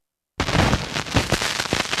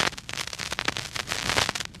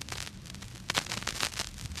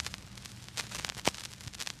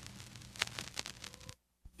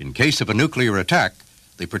In case of a nuclear attack,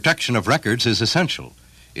 the protection of records is essential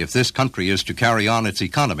if this country is to carry on its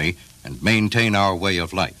economy and maintain our way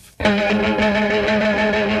of life.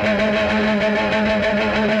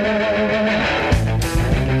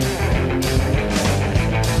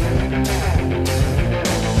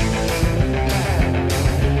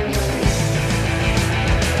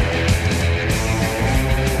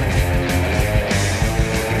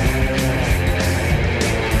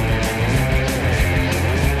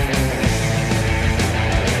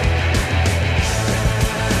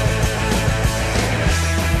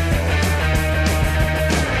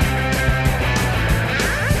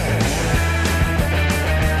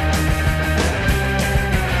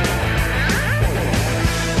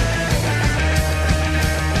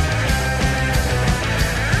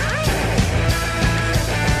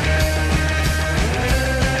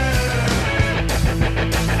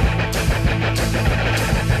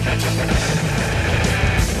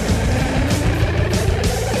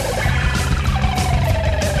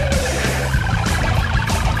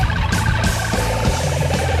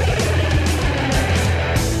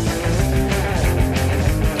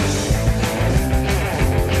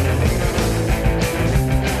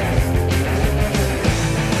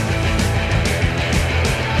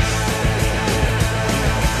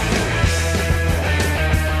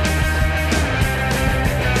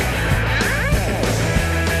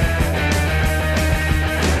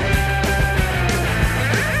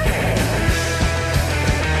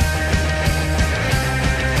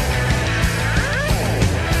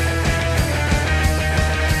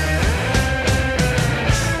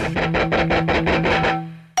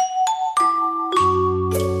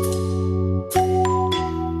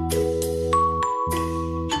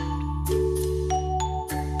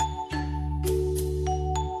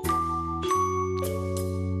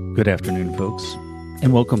 Good afternoon, folks,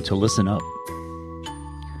 and welcome to Listen Up,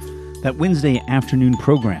 that Wednesday afternoon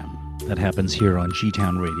program that happens here on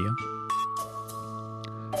G-Town Radio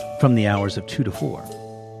from the hours of 2 to 4.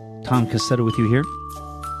 Tom Cassetto with you here.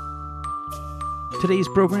 Today's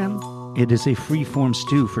program, it is a free-form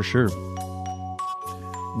stew for sure.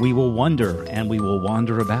 We will wonder and we will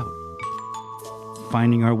wander about,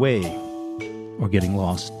 finding our way or getting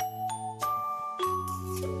lost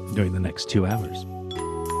during the next 2 hours.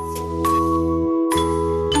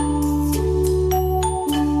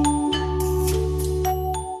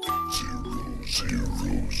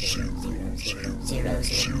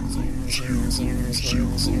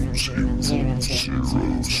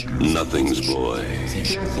 Nothing's boy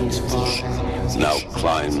now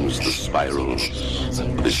climbs the spirals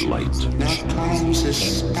of his light.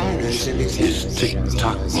 His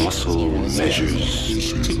tick-tock muscle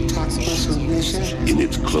measures in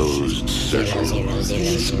its closed circle.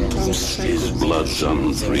 His blood's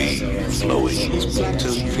on 3 flowing.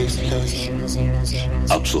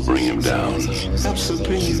 Ups will bring him down to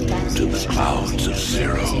the clouds of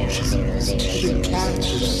zero.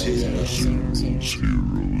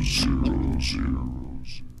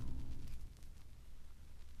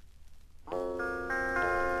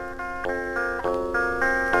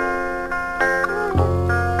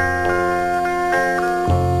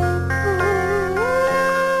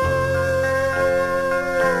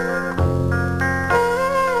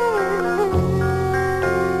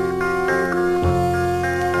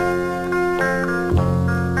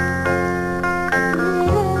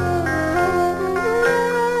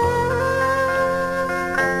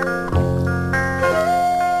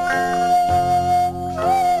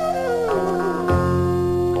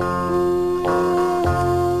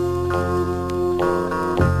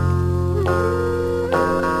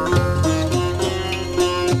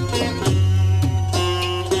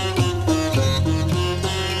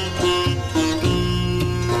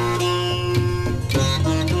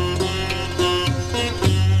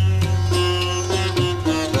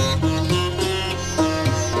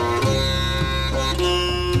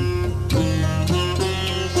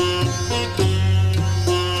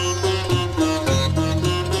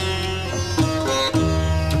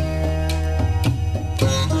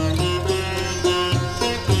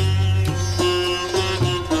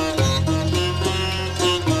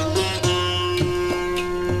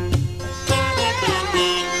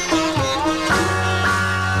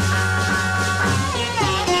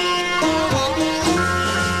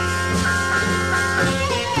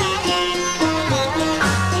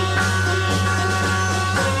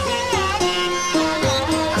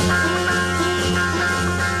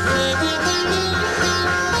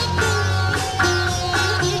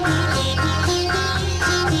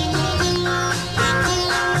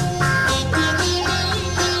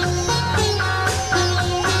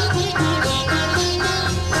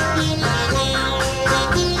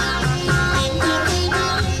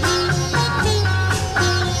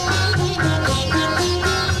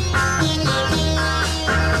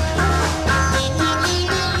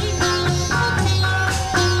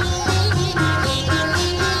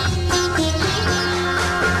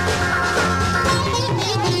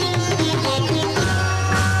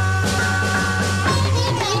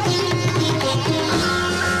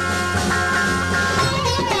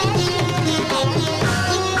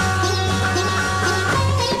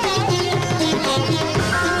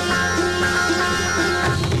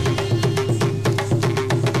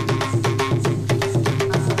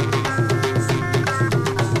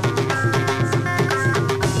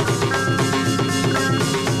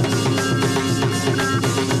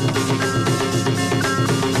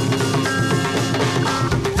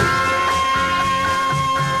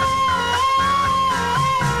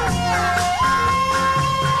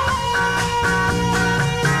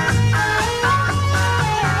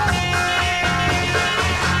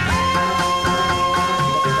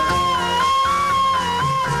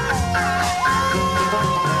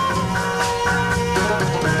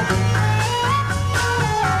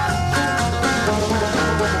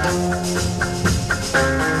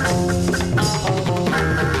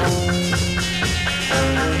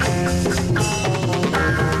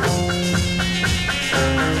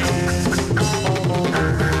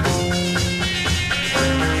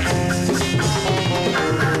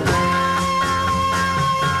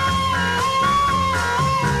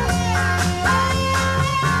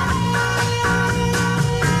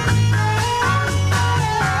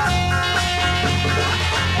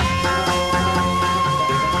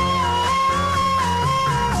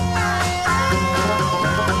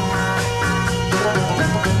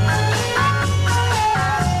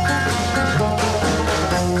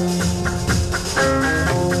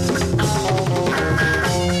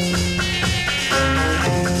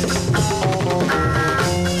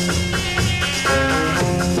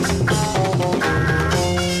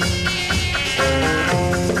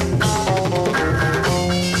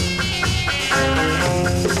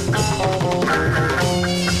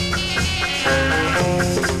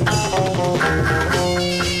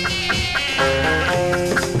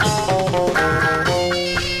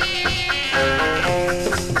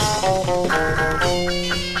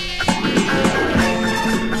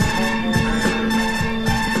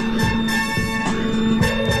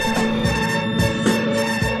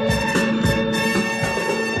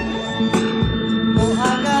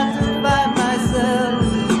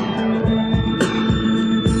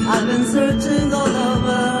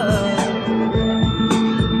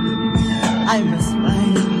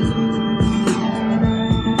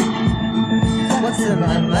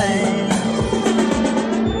 find me.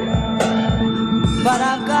 But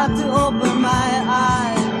I've got to open my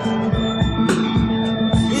eyes.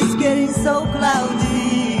 It's getting so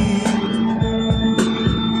cloudy.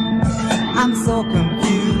 I'm so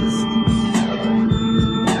confused.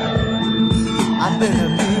 I've been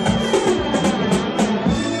abused.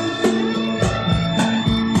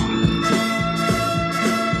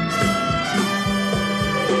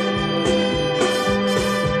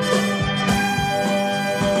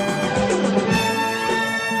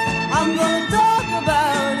 I'm gonna talk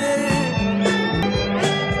about it.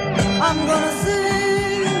 I'm gonna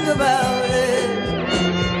sing about it.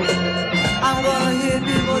 I'm gonna hear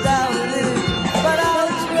people doubt it, but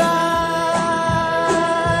I'll try.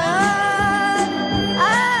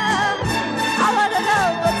 I wanna know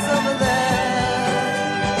what's over there.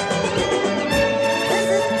 Is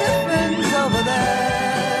it different over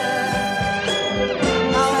there?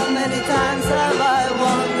 How many times have I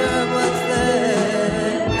wondered what's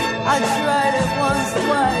there? I tried it once,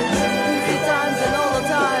 twice, 3 times, and all the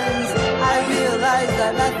times I realized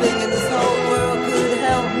that nothing in this whole world could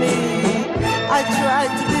help me. I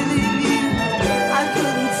tried to believe you, I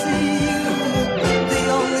couldn't see you. The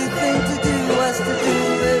only thing to do was to do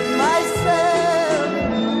it myself.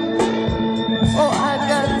 Oh, I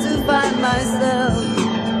got to find myself.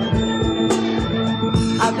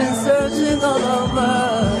 I've been searching all over.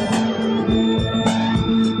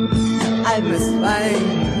 I must find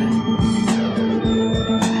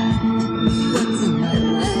what's in my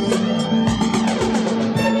life.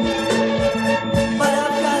 But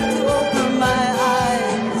I've got to open my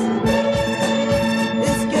eyes.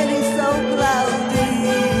 It's getting so cloudy.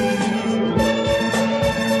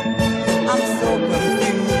 I'm so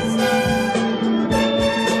confused.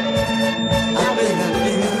 I've been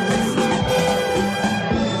abused.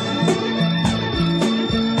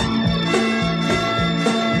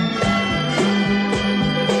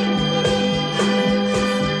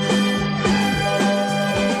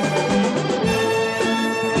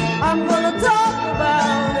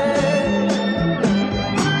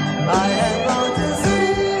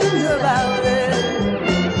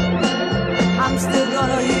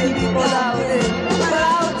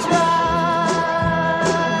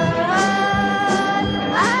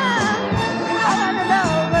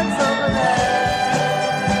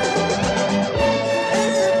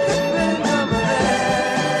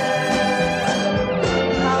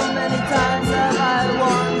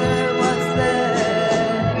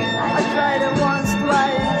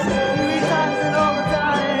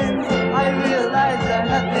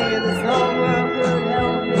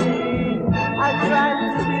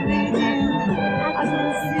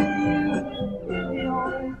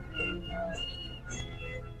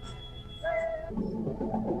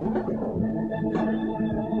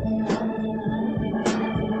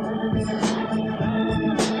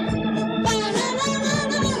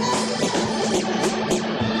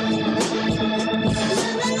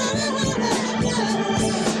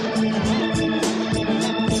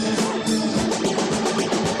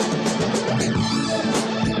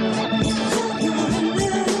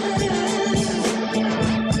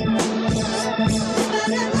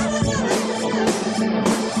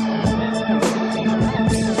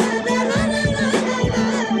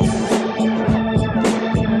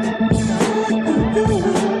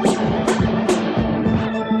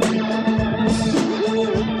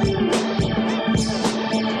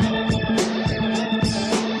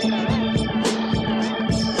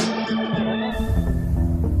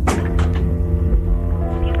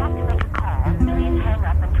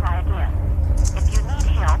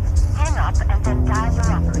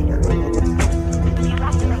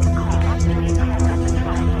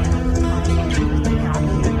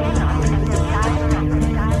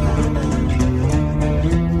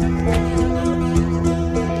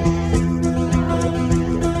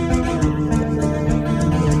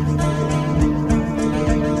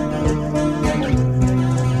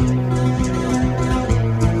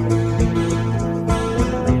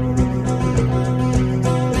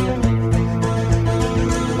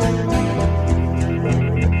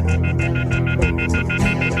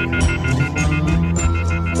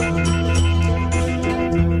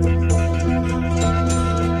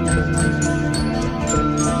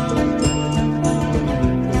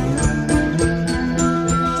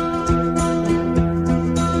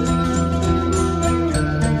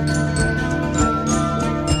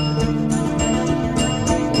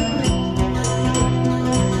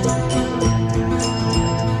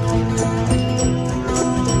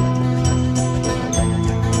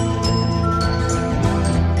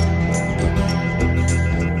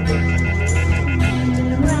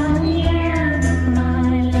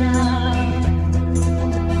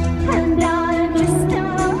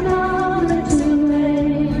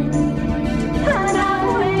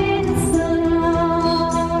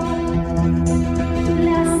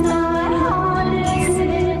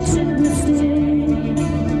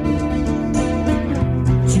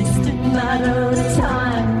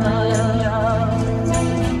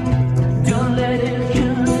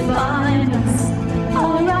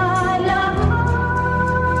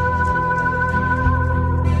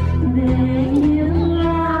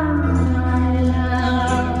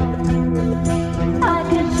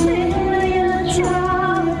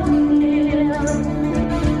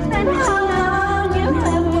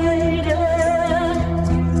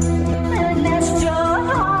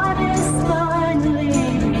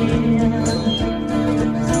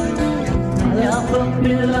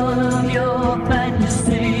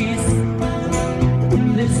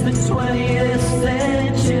 the 20th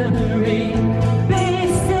century.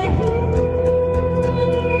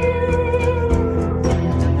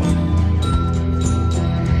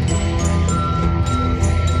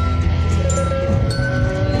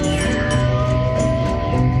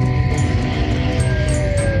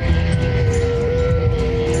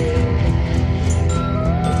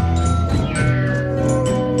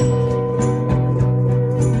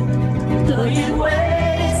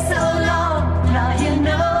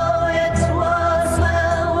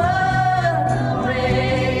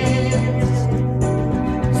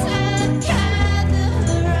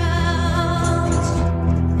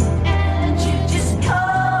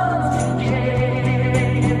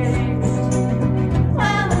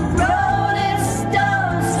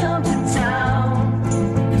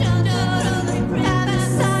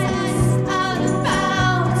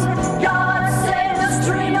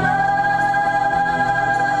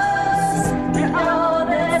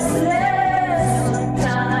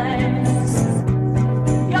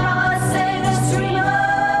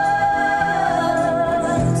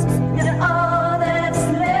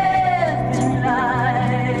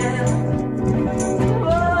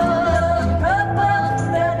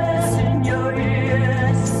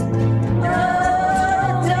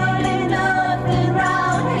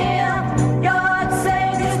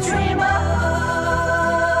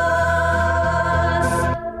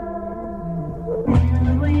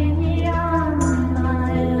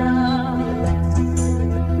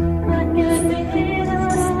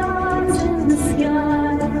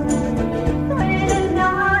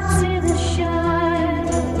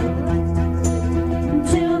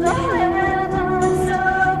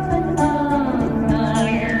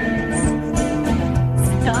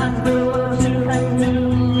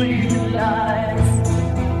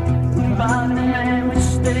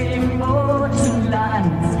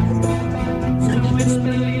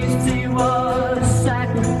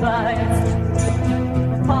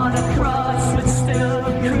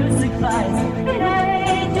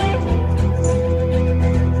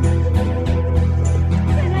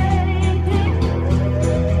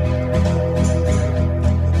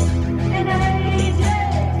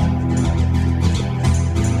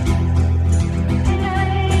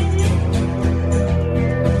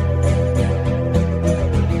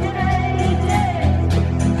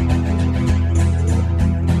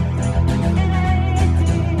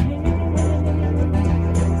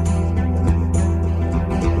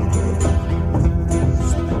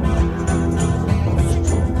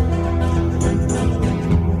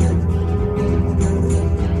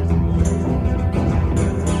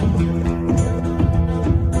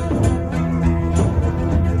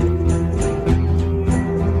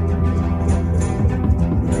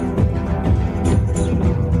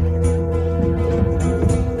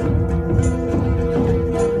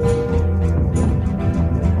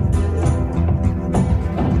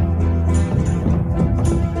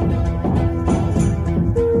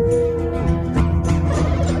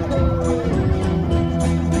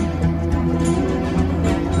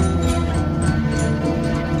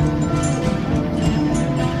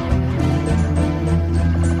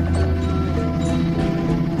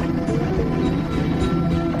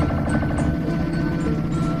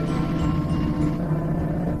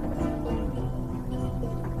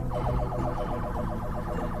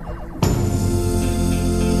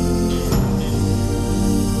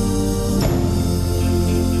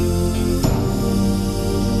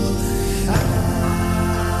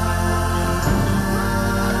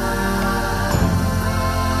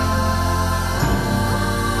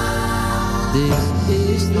 This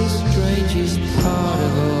is the strangest part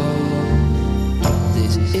of all.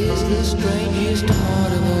 This is the strangest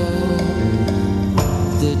heart of all.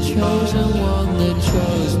 The chosen one that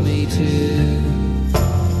chose me to.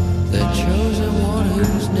 The chosen one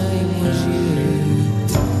whose name was you.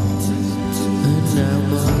 And now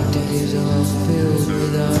my days are filled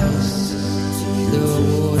with ice. The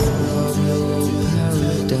water of your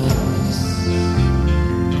paradise.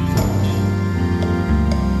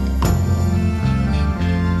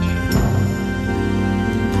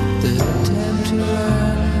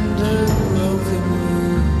 And the broken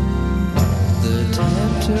moon, the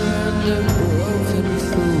tempter and the broken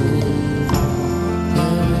fool.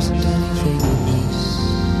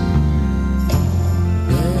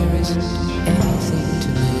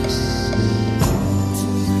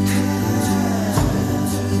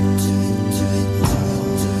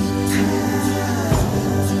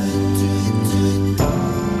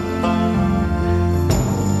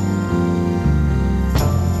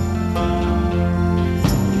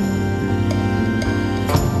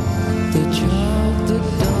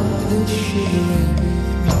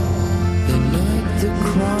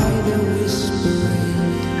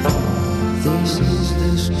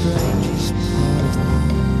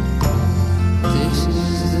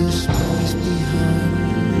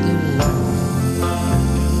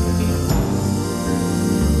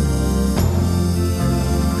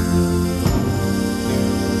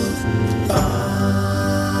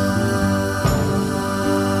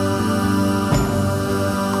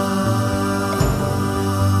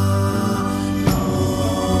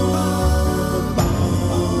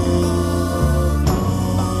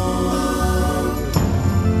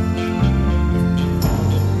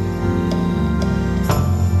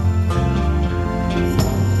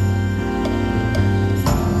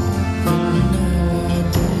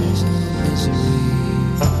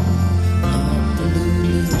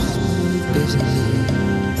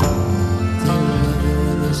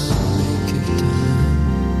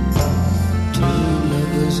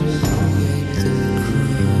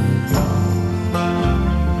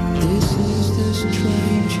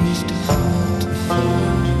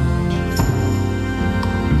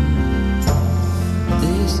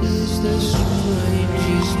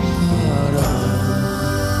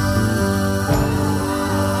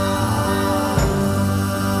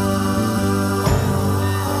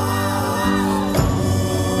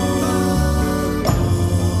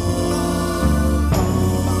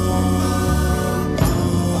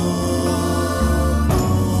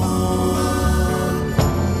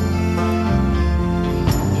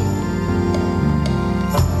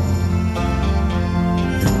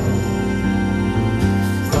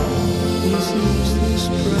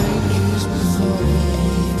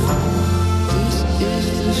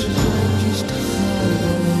 the strangest heart of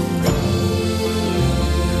all.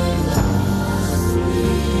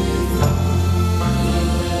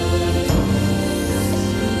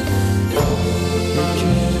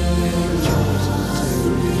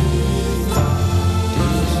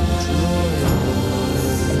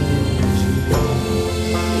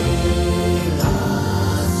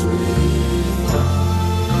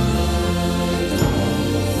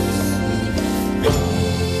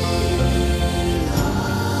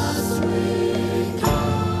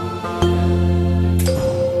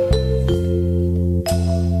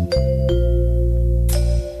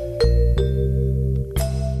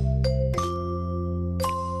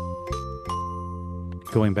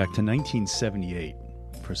 Going back to 1978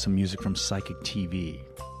 for some music from Psychic TV,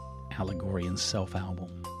 Allegory and Self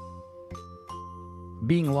album.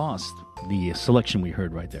 Being Lost, the selection we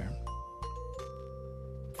heard right there.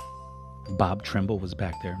 Bobb Trimble was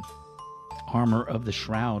back there. Armour of the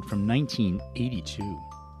Shroud from 1982.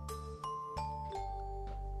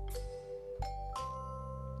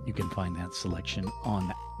 You can find that selection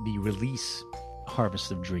on the release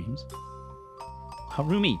Harvest of Dreams.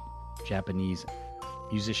 Harumi, Japanese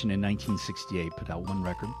musician in 1968, put out one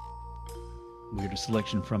record. We heard a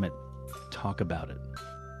selection from it, Talk About It.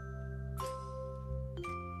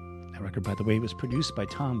 That record, by the way, was produced by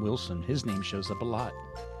Tom Wilson. His name shows up a lot.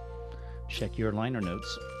 Check your liner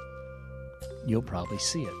notes. You'll probably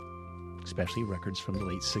see it, especially records from the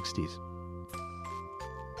late 60s.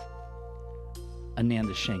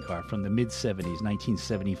 Ananda Shankar from the mid-70s,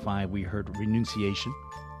 1975, we heard Renunciation.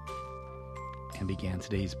 And began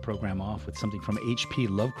today's program off with something from H.P.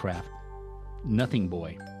 Lovecraft, Nothing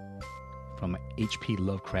Boy, from H.P.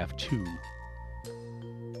 Lovecraft 2.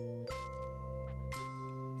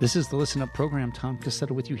 This is the Listen Up program. Tom Cassetto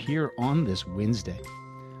with you here on this Wednesday.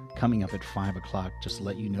 Coming up at 5 o'clock, just to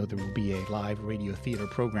let you know, there will be a live radio theater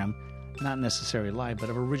program, not necessarily live, but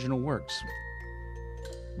of original works.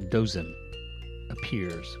 Dozen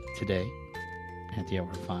appears today at the hour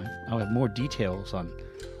of 5. I'll have more details on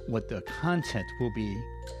what the content will be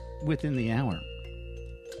within the hour.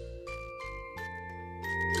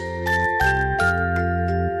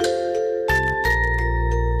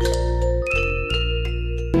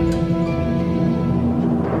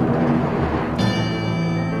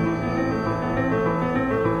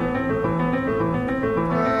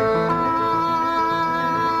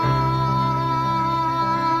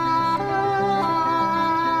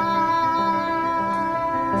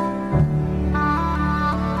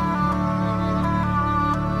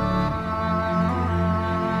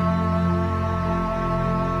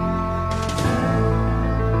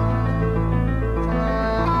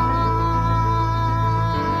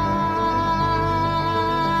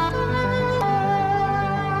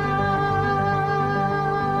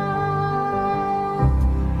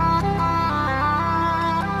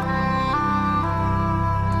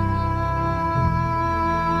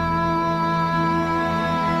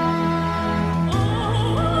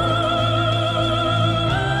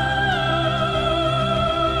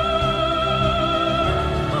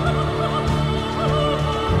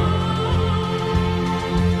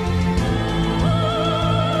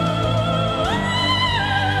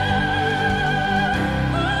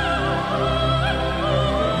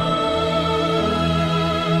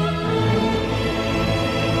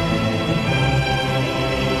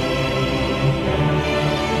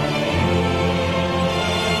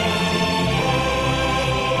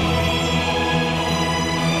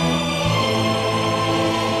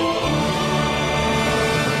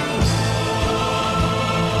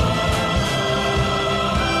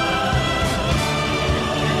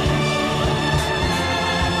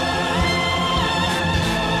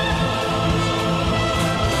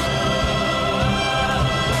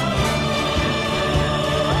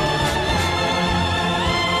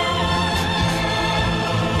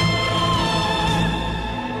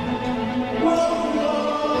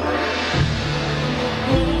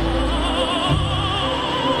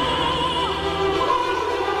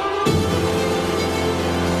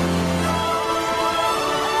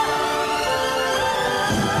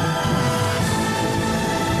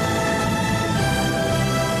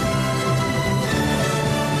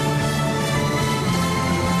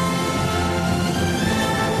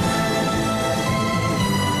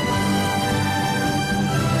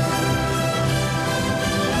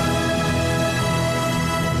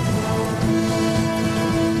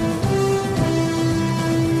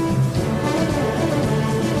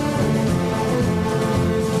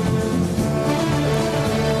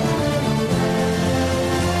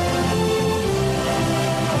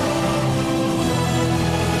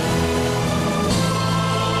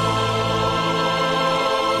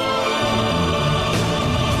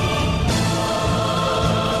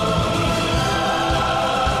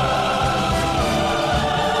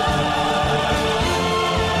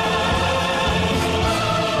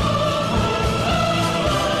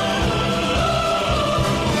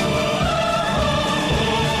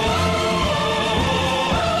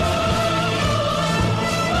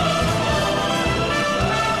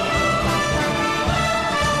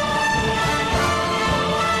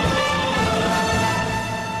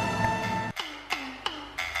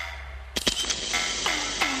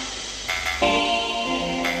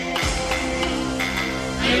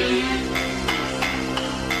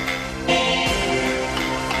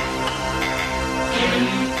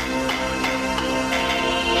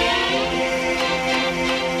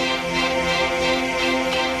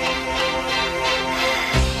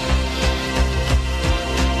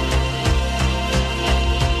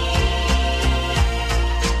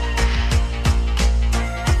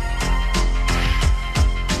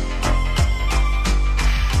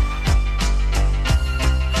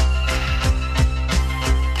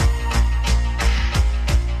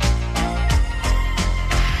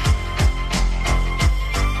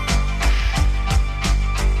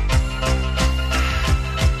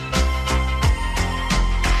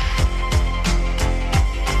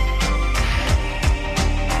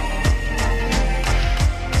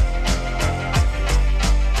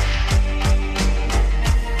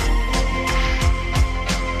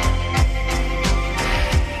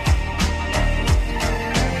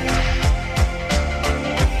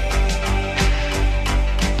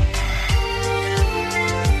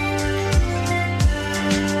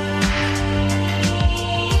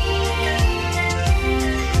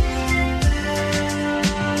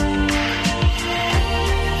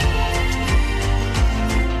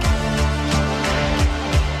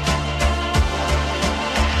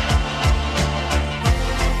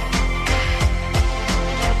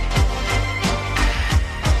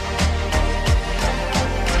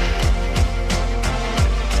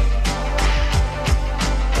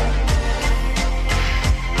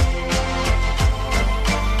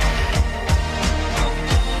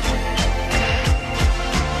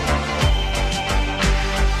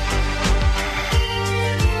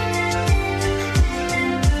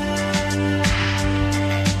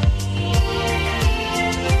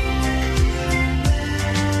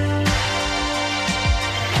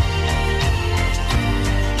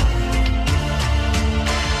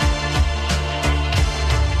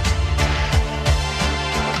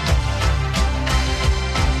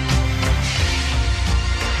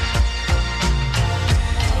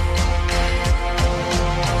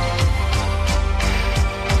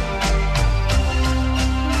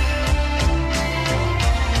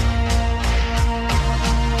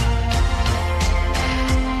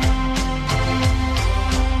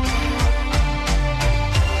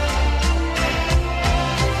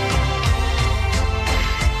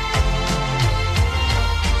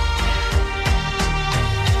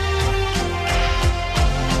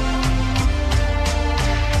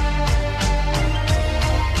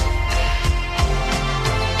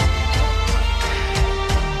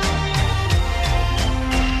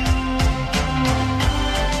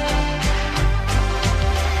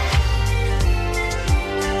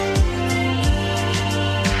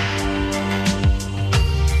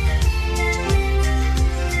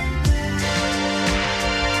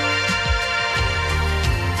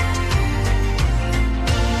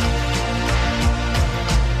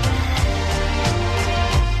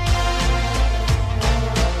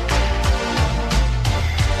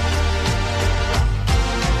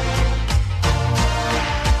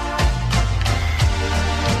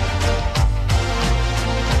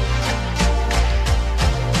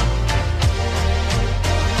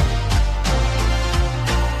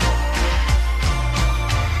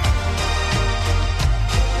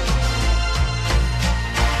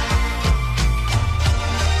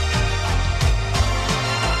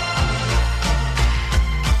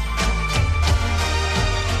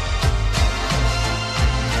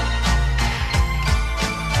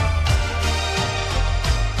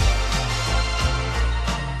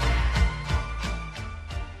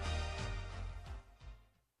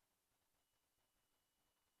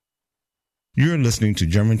 You're listening to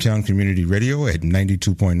Germantown Community Radio at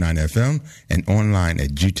 92.9 FM and online at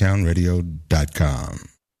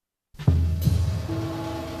gtownradio.com.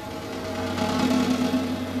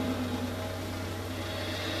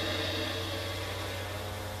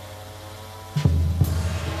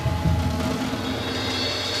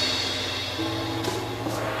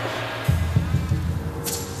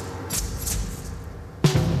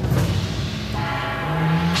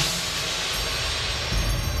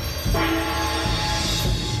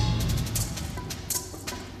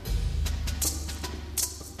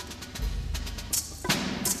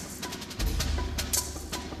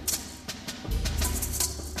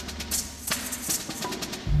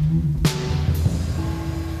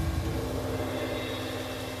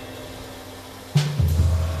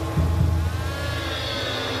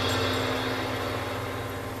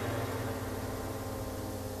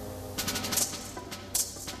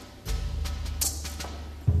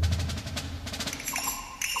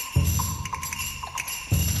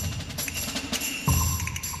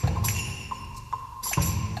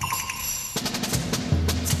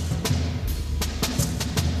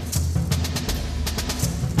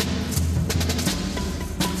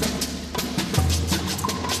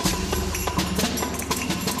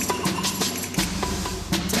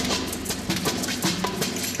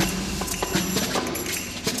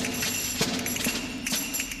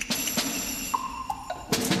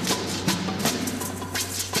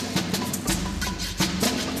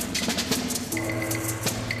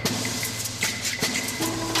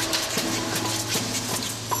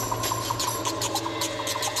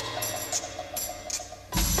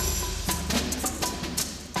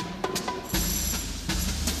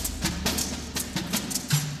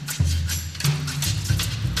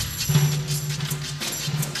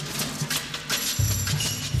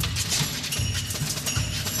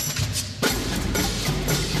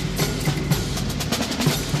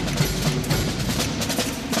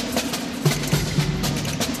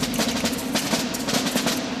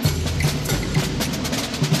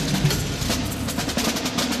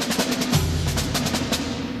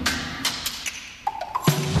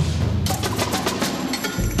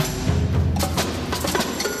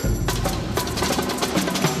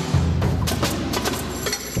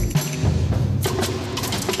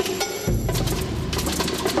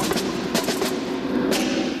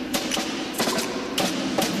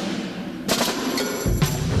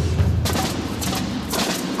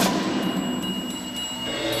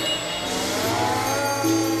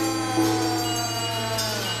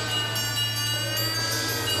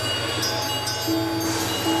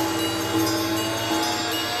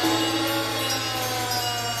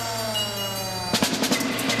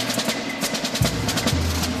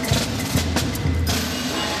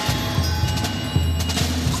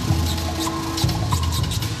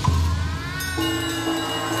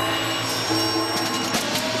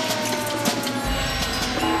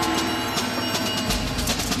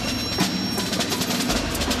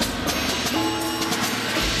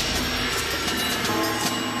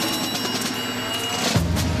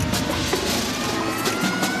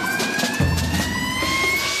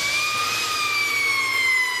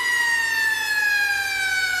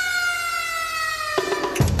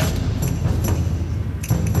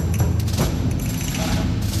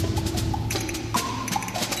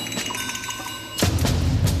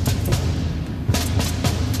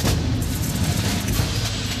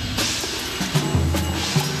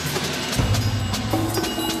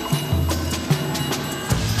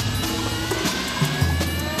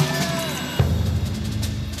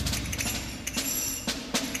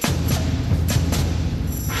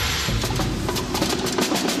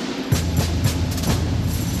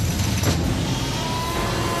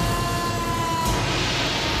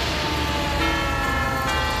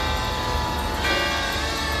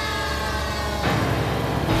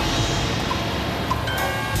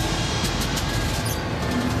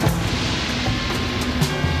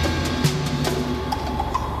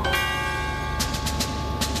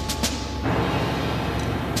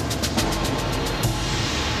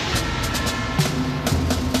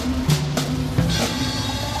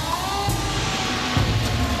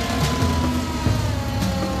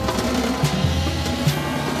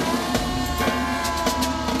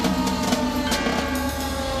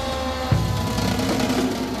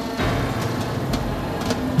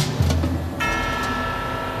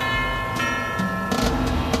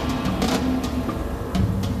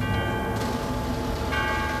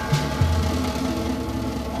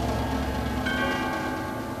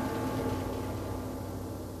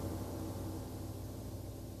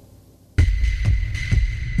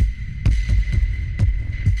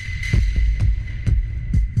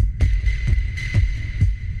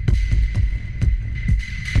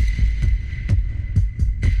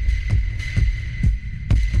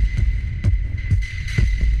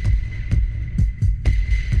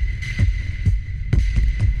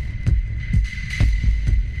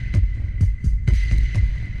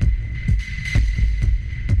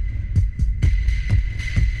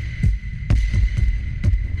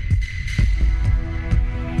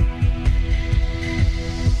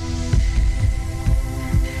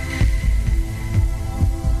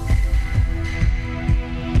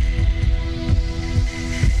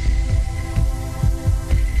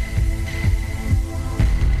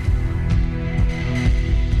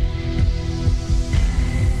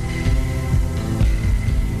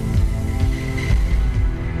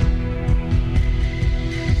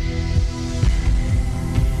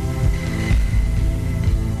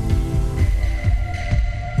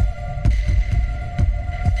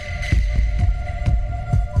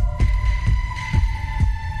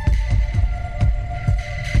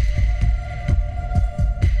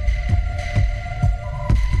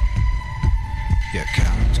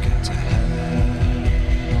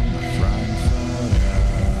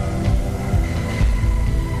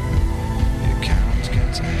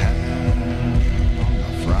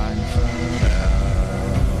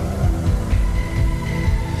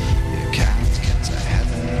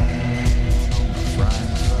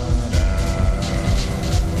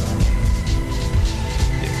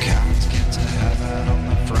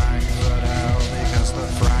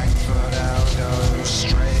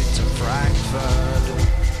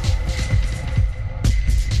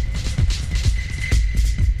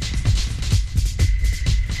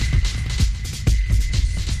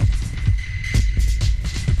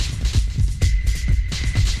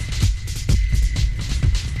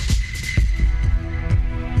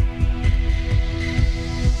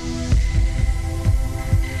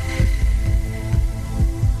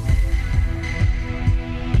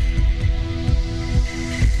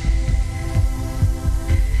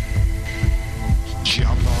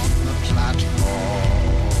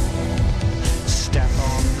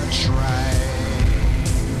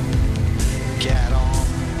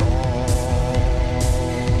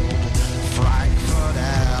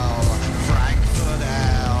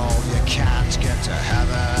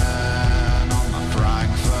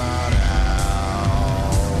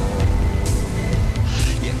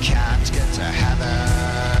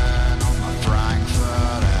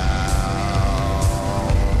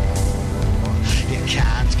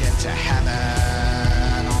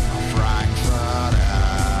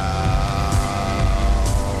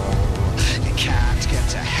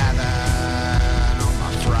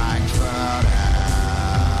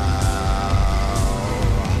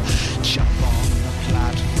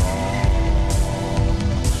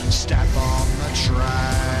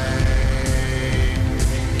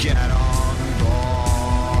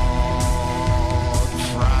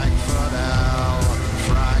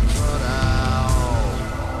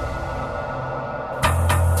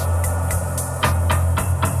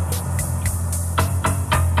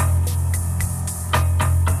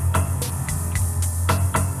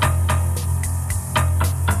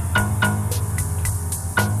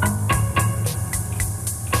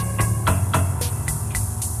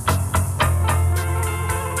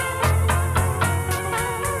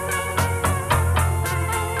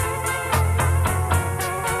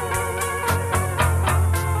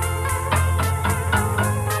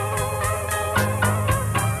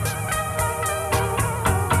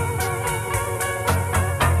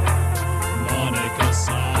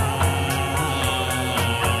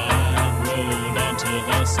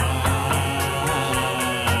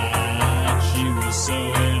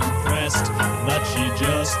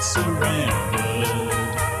 surrendered.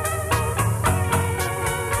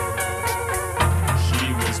 She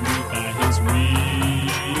was moved by his will.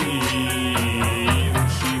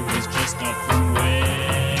 She was just up from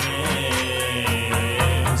Wales.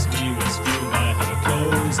 He was fueled by her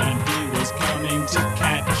clothes and he was coming to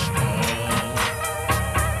catch her.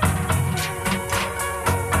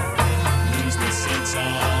 Lose the sense of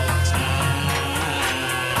time,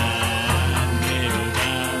 nail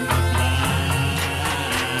down the blinds,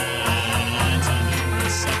 and in the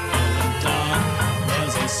succulent dark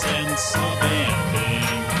there's a sense of ending.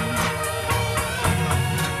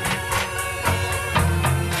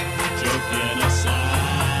 Joking aside,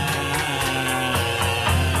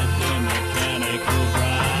 the mechanical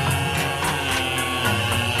bride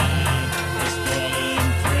has fallen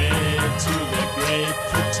prey to the great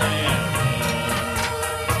pretender.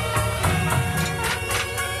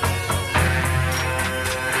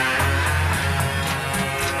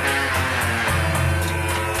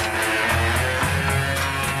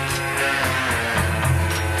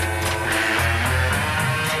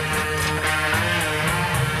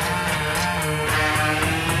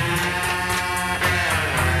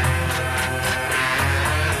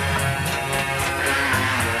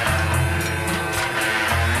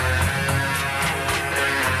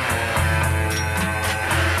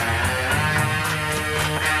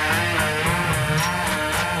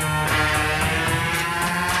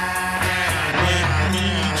 Let me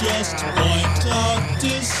just point out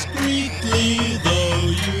discreetly, though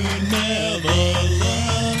you never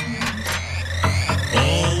learn,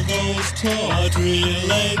 all those tawdry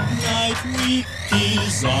late-night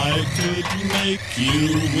weepies, I could make you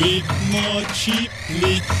weep more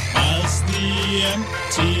cheaply as the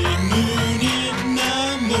empty moon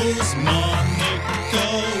enamels Monica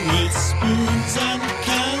with spoons and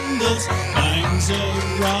candles, hangs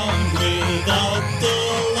around without the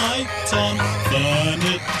light on,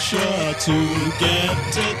 furniture to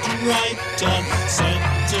get it right on,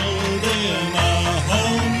 settled in a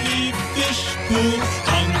homely fish pool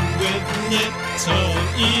hung with little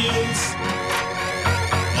eels.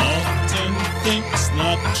 Often thinks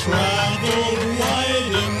that travel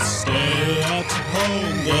wide and stay at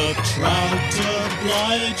home, the trout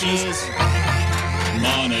obliges.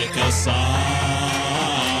 Monica sighed,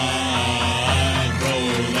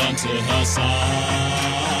 rolled onto her side.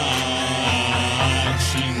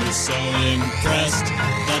 She was so impressed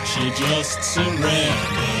that she just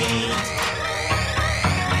surrendered.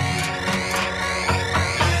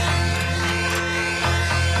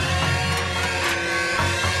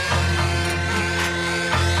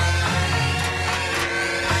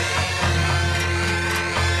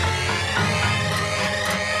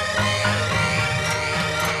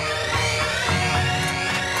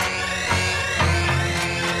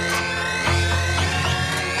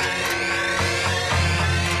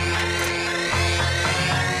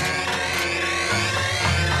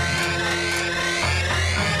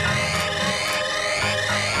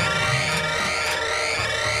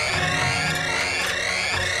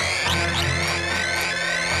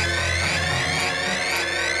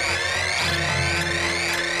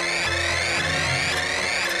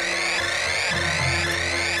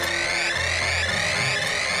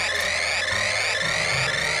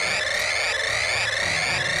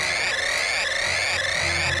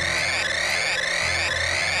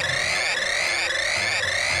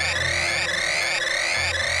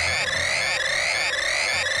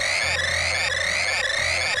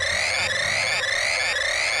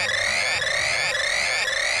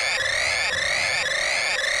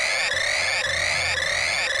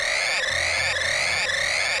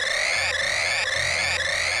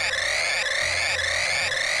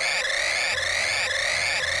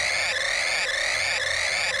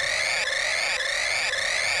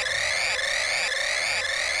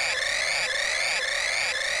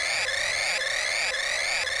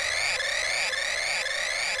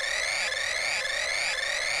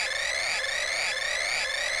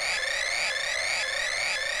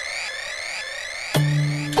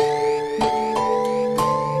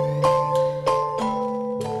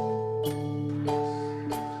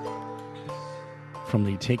 From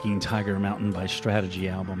the Taking Tiger Mountain by Strategy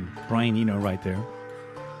album. Brian Eno right there.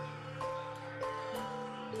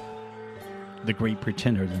 The Great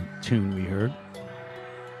Pretender, the tune we heard.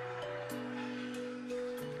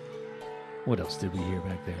 What else did we hear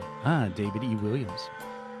back there? David E. Williams.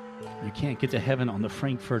 You Can't Get to Heaven on the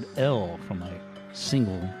Frankfurt L from a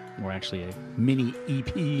single, or actually a mini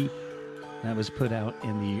EP that was put out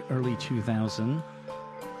in the early 2000s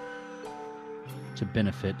to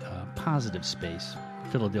benefit Positive Space,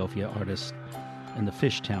 Philadelphia artist in the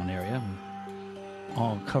Fishtown area.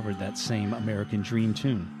 all covered that same American Dream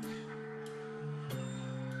tune.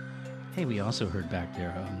 Hey, we also heard back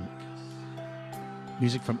there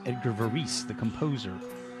music from Edgar Varese, the composer,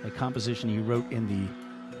 a composition he wrote in the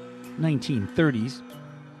 1930s.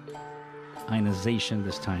 Ionisation,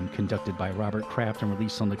 this time conducted by Robert Kraft and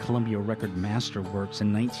released on the Columbia Record Masterworks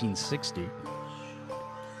in 1960.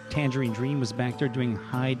 Tangerine Dream was back there doing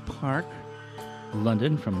Hyde Park,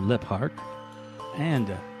 London from Liphart, and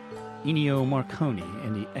Ennio Morricone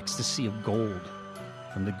and the Ecstasy of Gold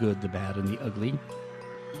from The Good, the Bad, and the Ugly.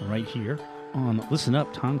 Right here on Listen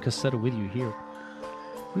Up, Tom Cassetta with you here.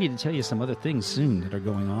 We need to tell you some other things soon that are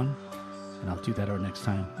going on, and I'll do that our next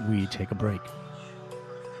time we take a break.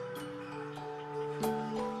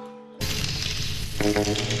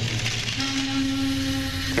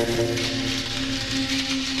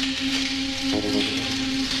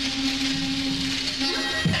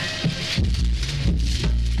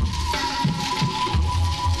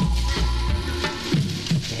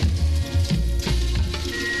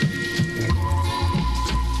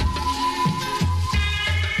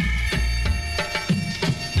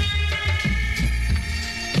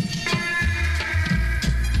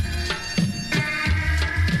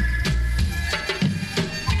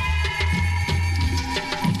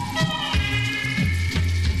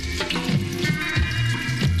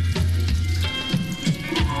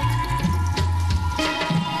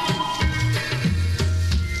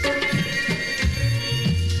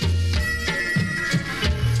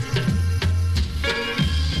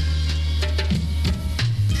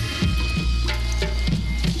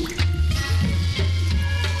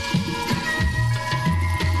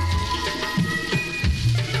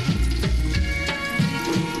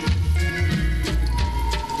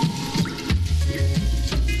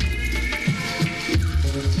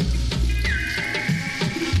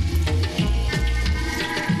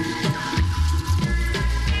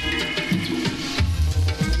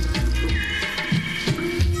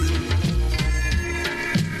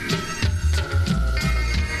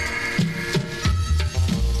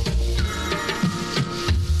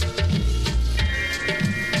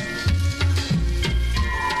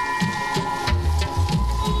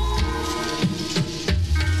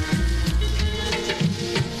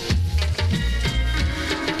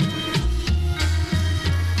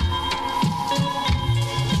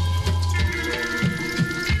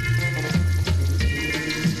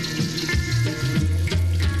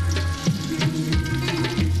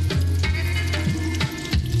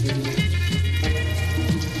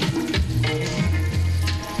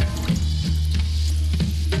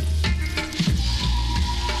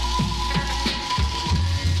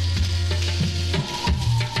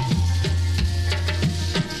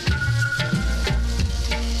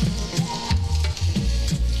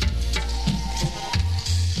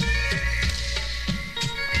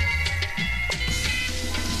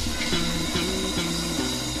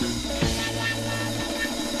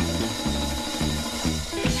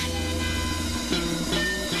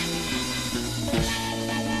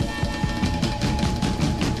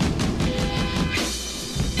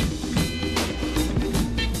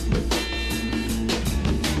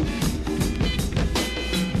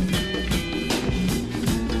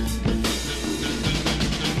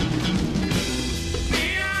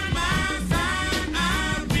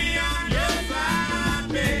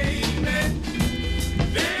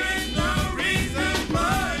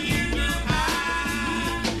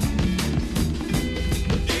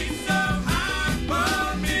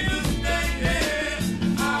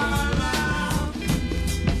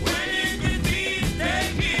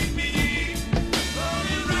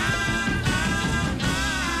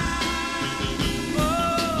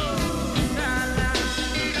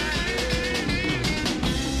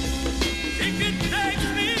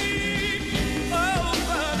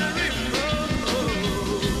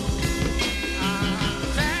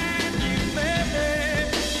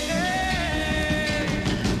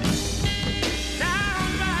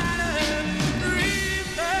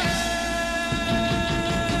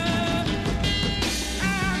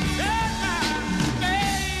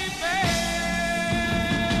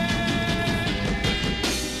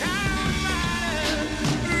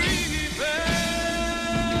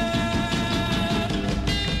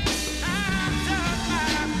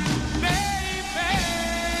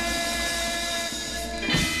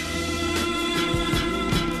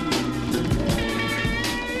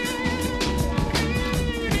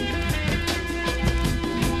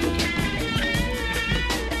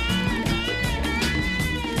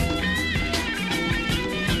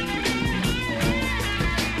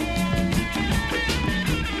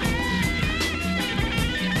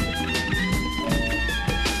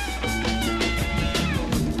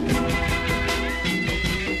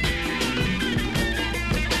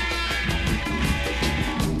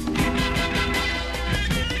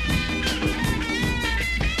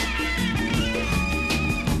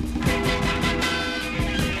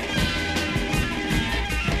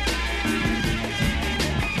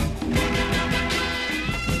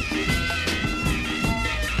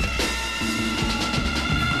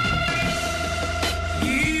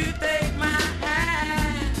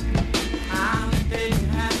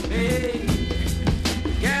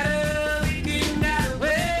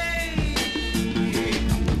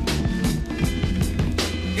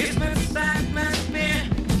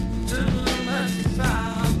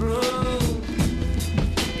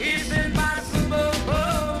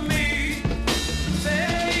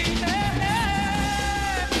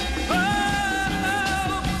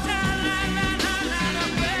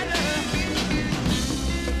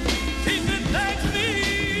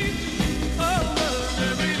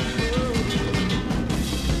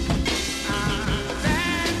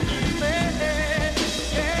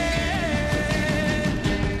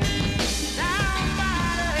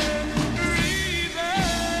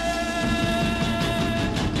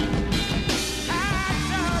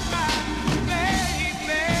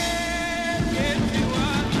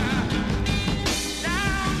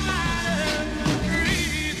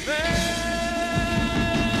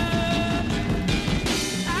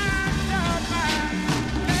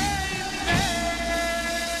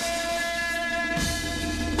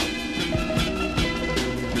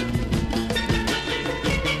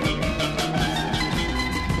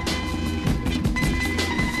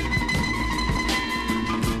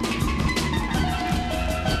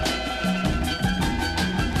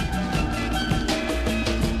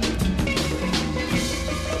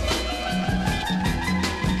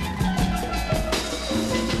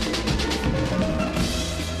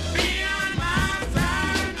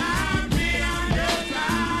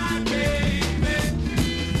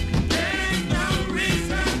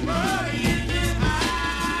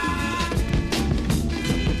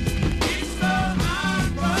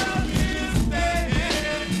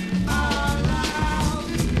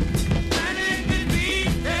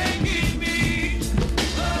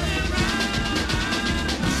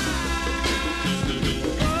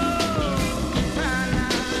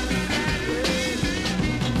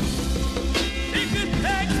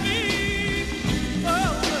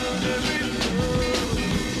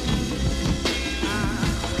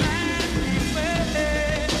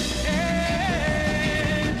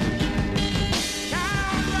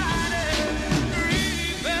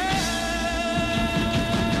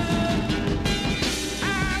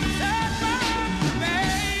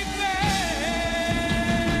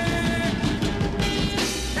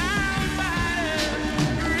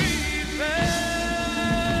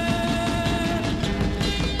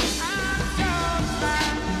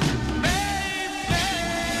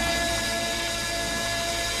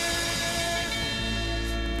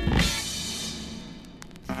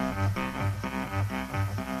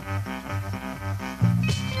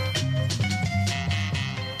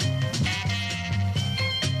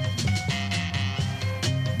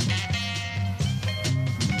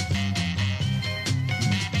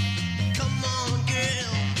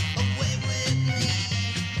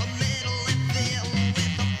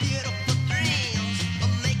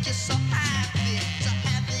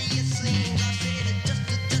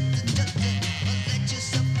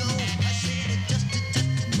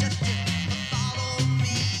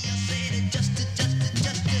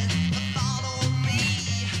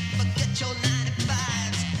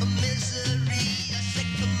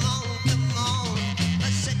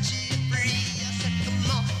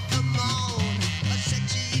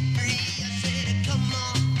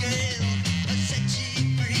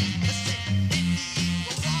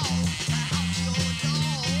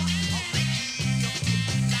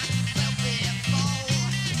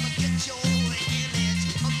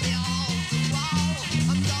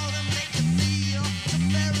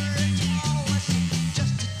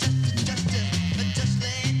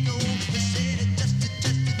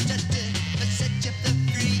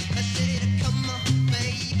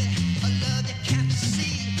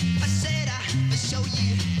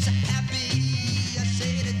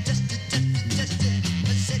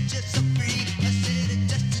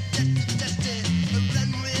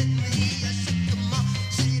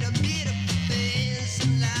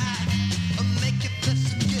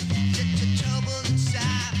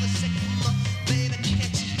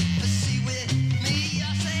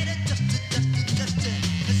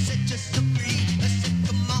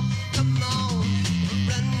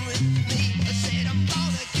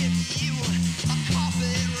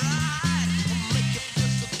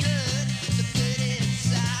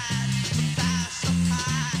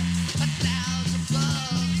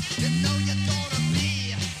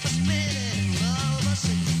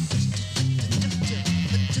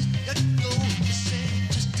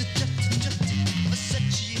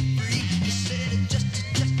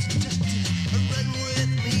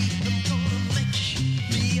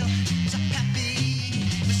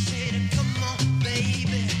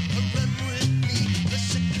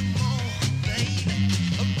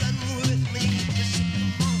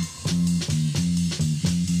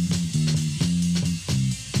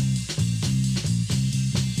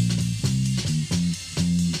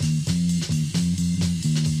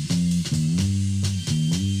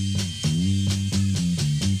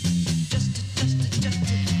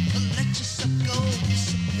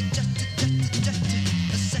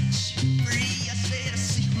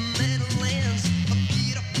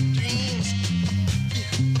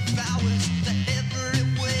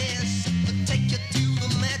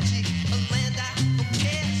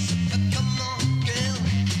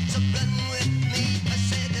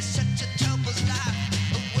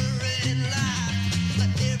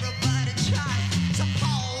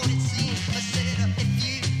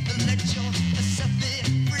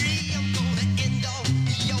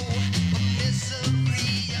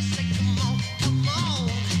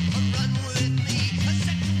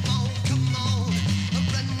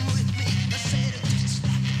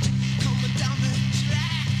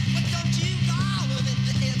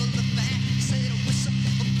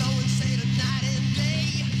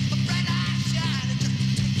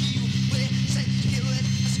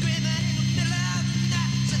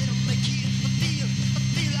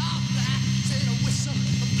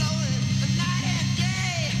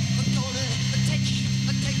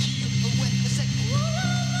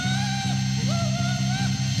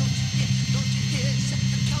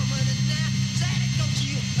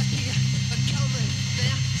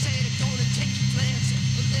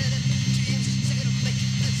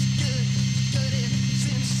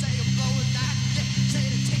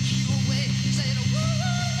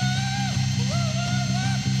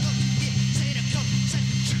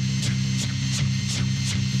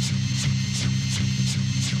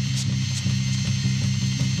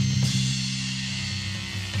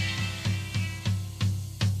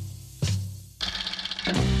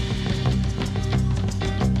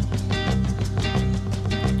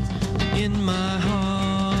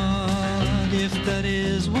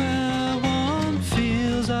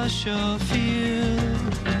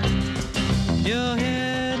 field. Your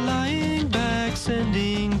head lying back,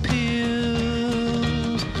 sending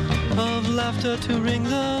peals of laughter to ring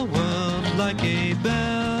the world like a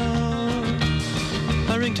bell.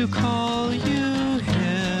 A ring to call you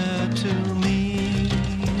here to me.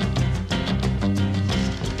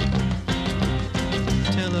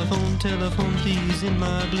 Telephone, telephone, please, in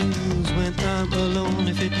my blues when I'm alone.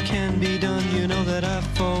 If it can be done, you know that I,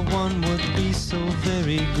 for one, would be so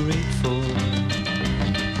very grateful.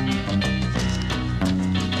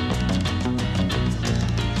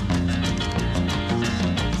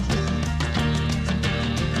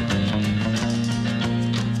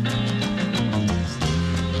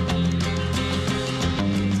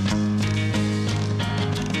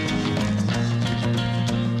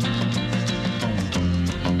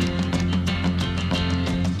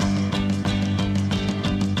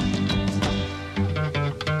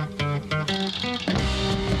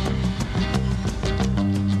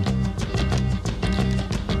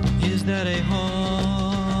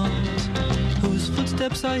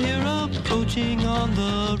 I hear approaching on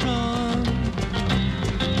the run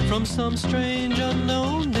from some strange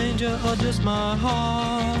unknown danger, or just my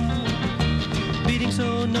heart beating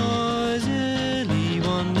so noisily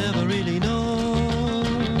one never really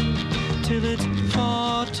knows till it's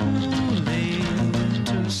far too late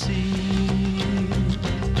to see.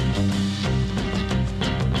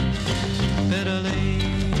 Better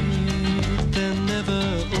late than never.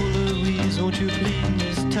 Oh Louise, won't you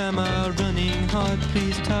please tie my running heart,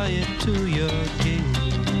 please tie it to your gate.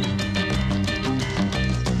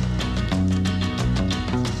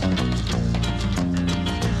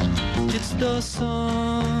 It's the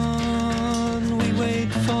sun we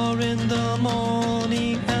wait for in the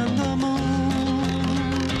morning, and the moon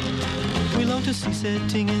we long to see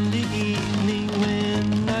setting in the evening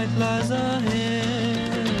when night lies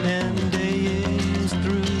ahead and day is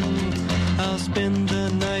through. I'll spend the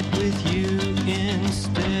night with you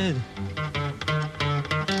instead.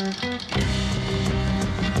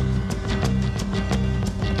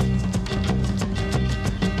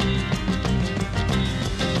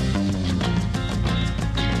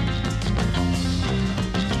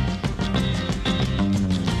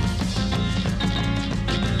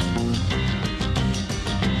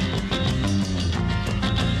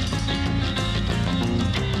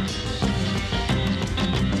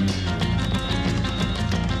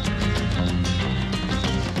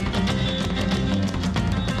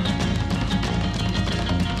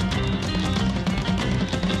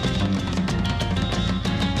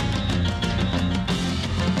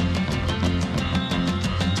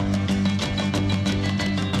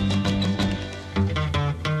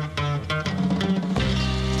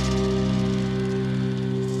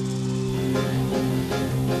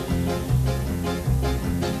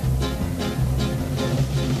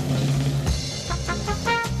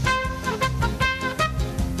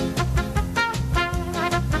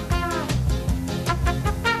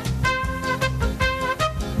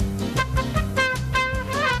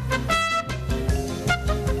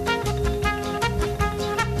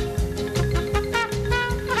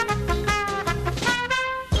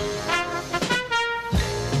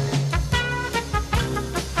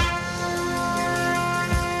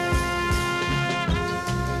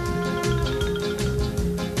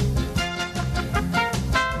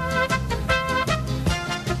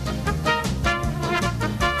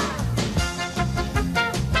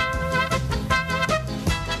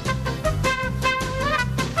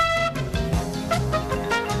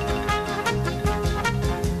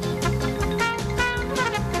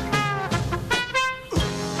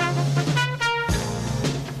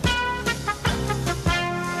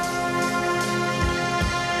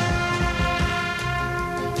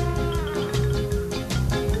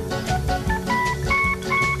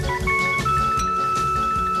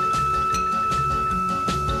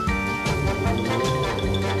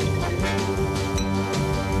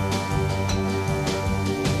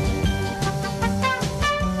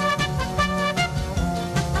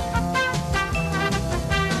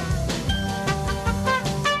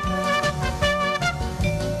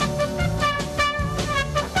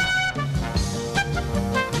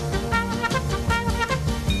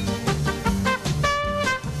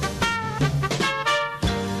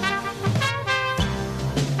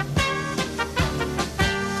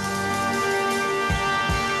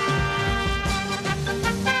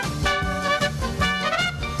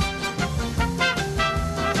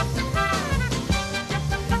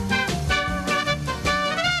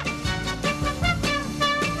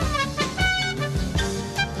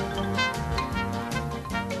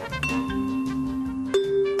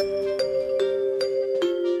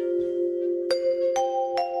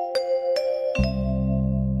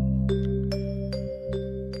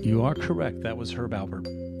 correct. That was Herb Alpert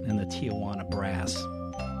and the Tijuana Brass.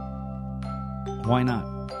 Why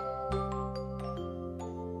not?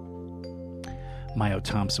 Mayo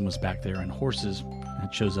Thompson was back there, and Horses.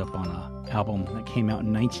 That shows up on an album that came out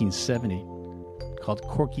in 1970 called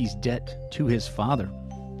Corky's Debt to His Father.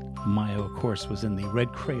 Mayo, of course, was in the Red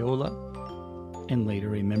Crayola and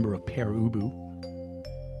later a member of Pere Ubu.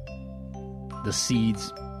 The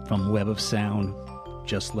Seeds from Web of Sound,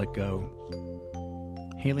 Just Let Go.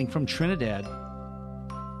 Hailing from Trinidad,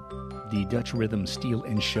 the Dutch Rhythm Steel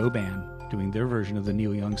and Show Band doing their version of the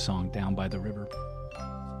Neil Young song Down by the River.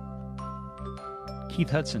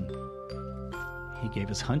 Keith Hudson, he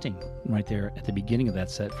gave us Hunting right there at the beginning of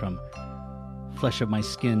that set from Flesh of My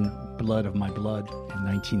Skin, Blood of My Blood in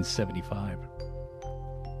 1975.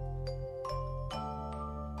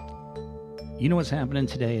 You know what's happening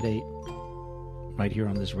today at 8? Right here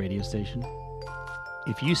on this radio station?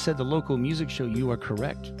 If you said the local music show, you are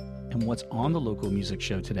correct. And what's on the local music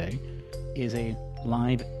show today is a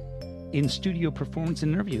live in-studio performance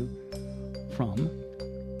interview from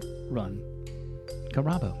Run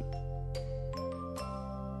Carabo.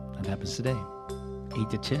 That happens today, 8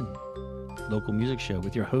 to 10. Local music show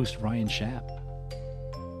with your host, Ryan Schaap.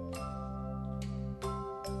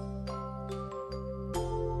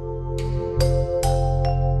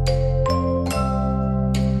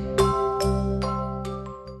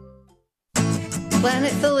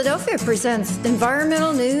 Planet Philadelphia presents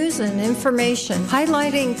environmental news and information,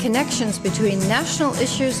 highlighting connections between national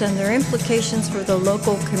issues and their implications for the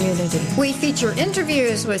local community. We feature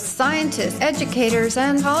interviews with scientists, educators,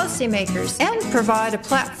 and policymakers, and provide a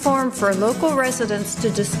platform for local residents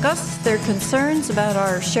to discuss their concerns about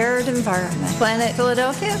our shared environment. Planet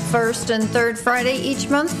Philadelphia, first and third Friday each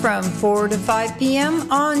month from 4 to 5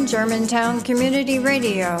 p.m. on Germantown Community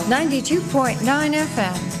Radio, 92.9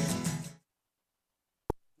 FM.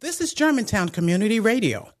 This is Germantown Community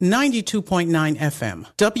Radio, 92.9 FM,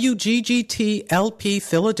 WGGT LP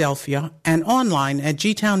Philadelphia, and online at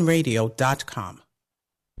gtownradio.com.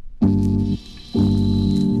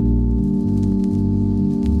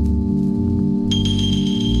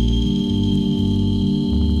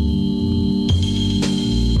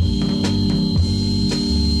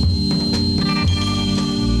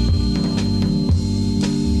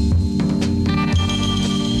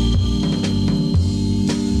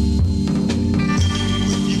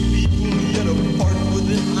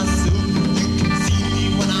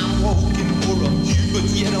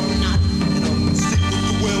 Yet I'm not, and I'm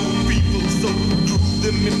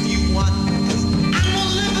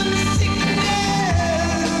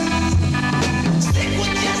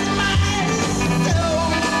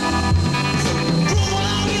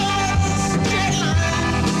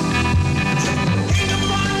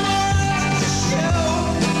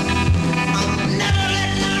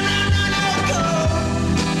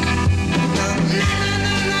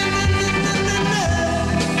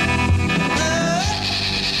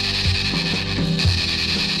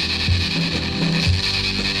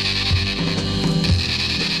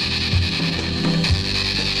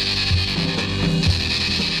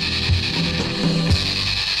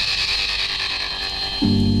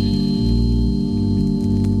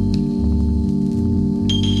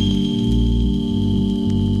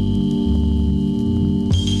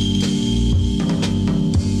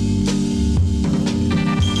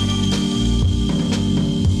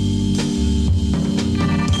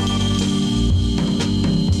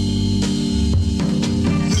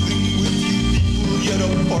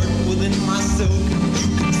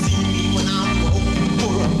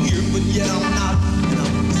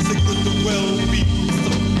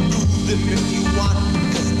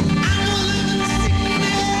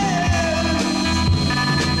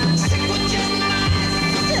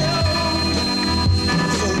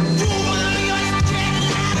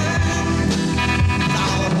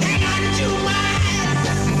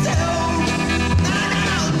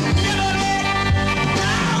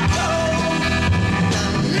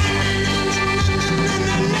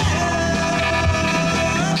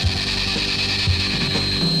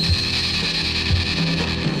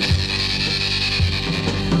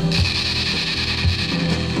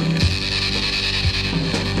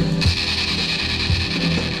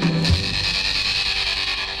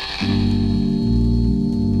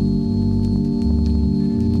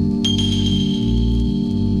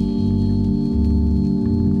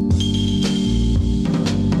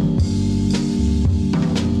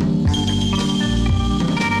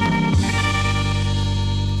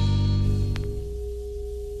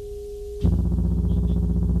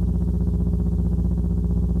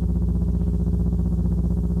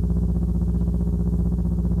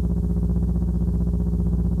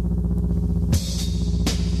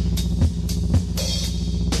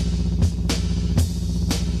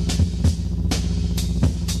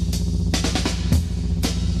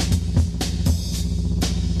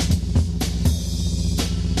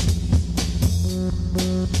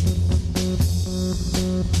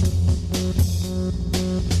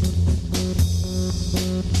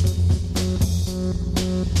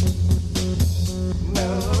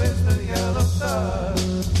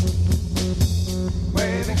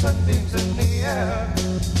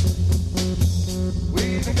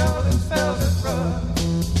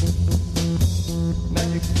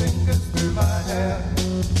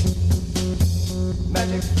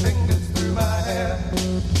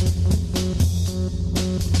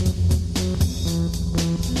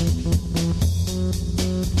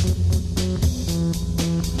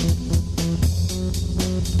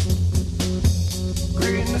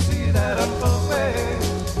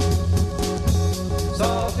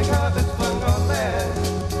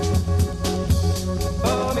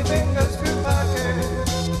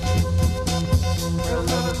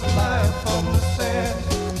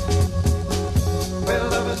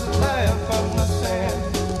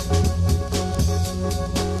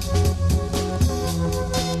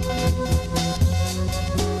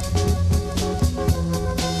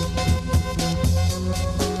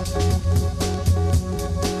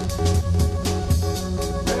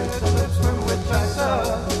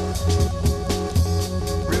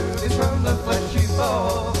from the fleshy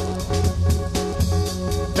fall.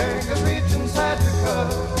 Fingers reach inside the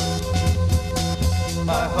cup.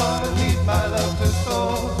 My heart need my love to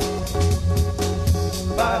soar.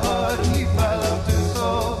 My heart need my love to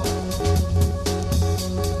soar.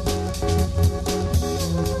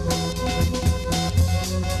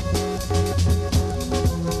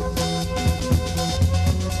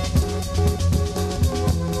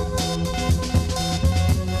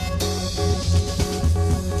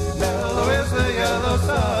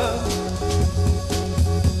 Sun,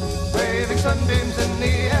 waving sunbeams in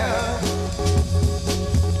the air,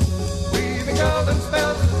 weaving golden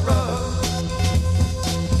spells that run,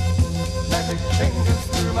 magic fingers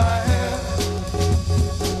through my hair,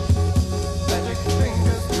 magic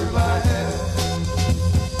fingers through my hair,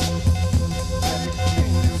 magic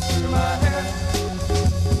fingers through my hair.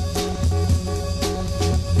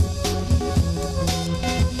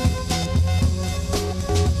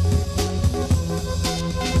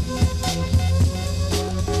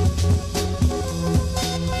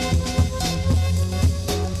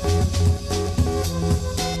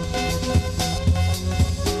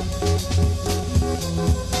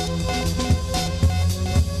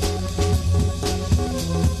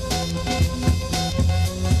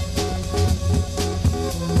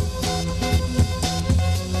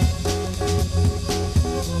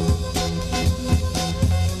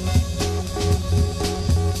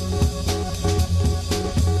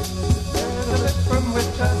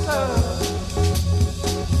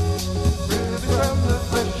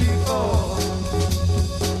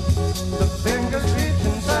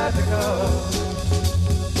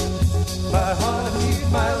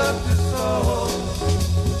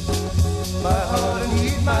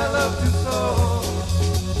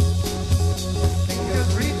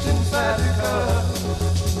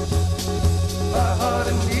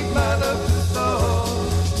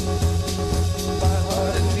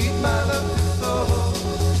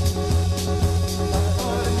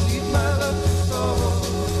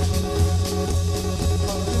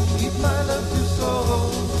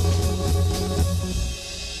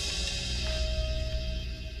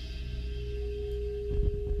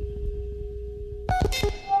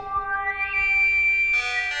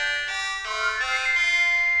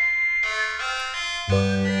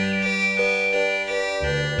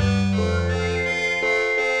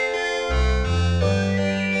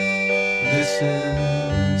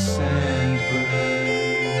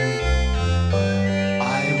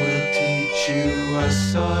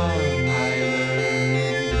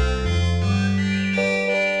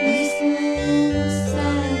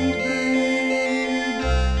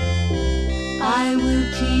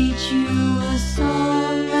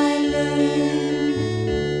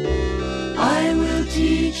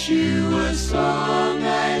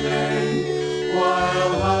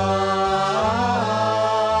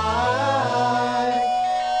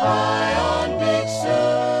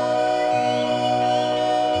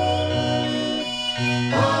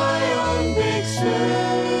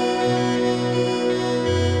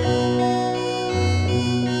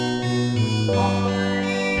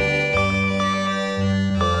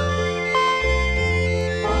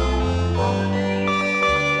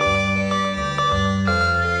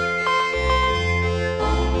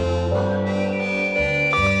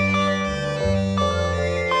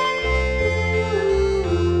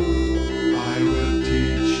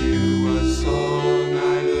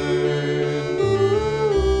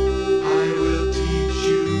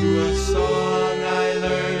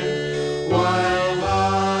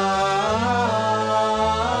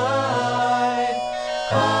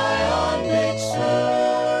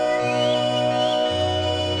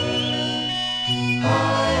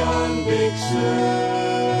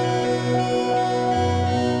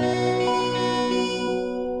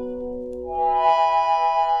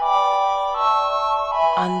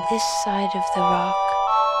 On this side of the rock,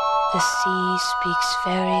 the sea speaks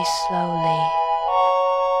very slowly,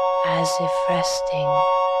 as if resting.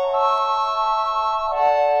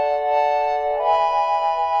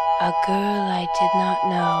 A girl I did not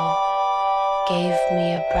know gave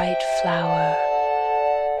me a bright flower.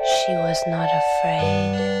 She was not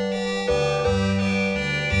afraid.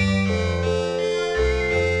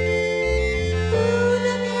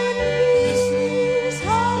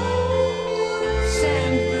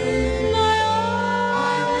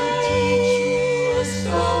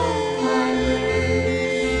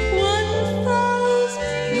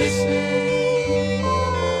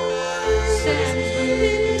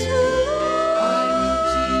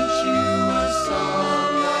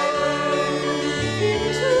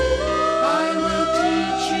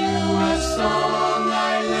 Song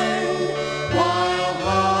I learned while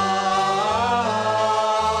high.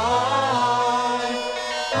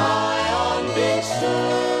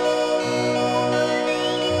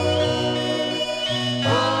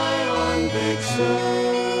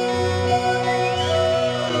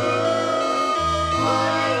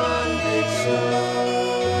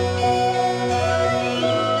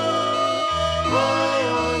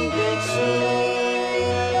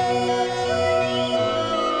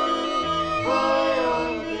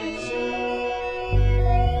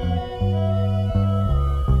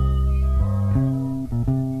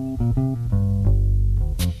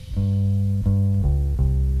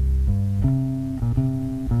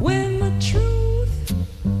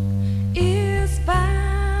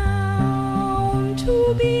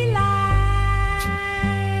 belies,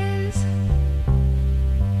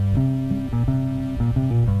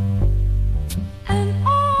 and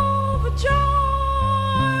all the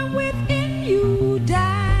joy within you dies.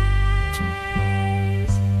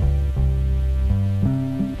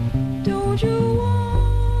 Don't you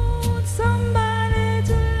want somebody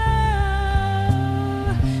to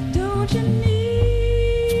love? Don't you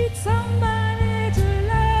need somebody to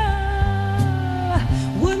love?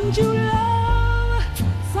 Wouldn't you love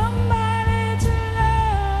somebody to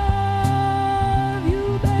love?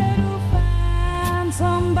 You better find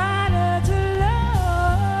somebody to love.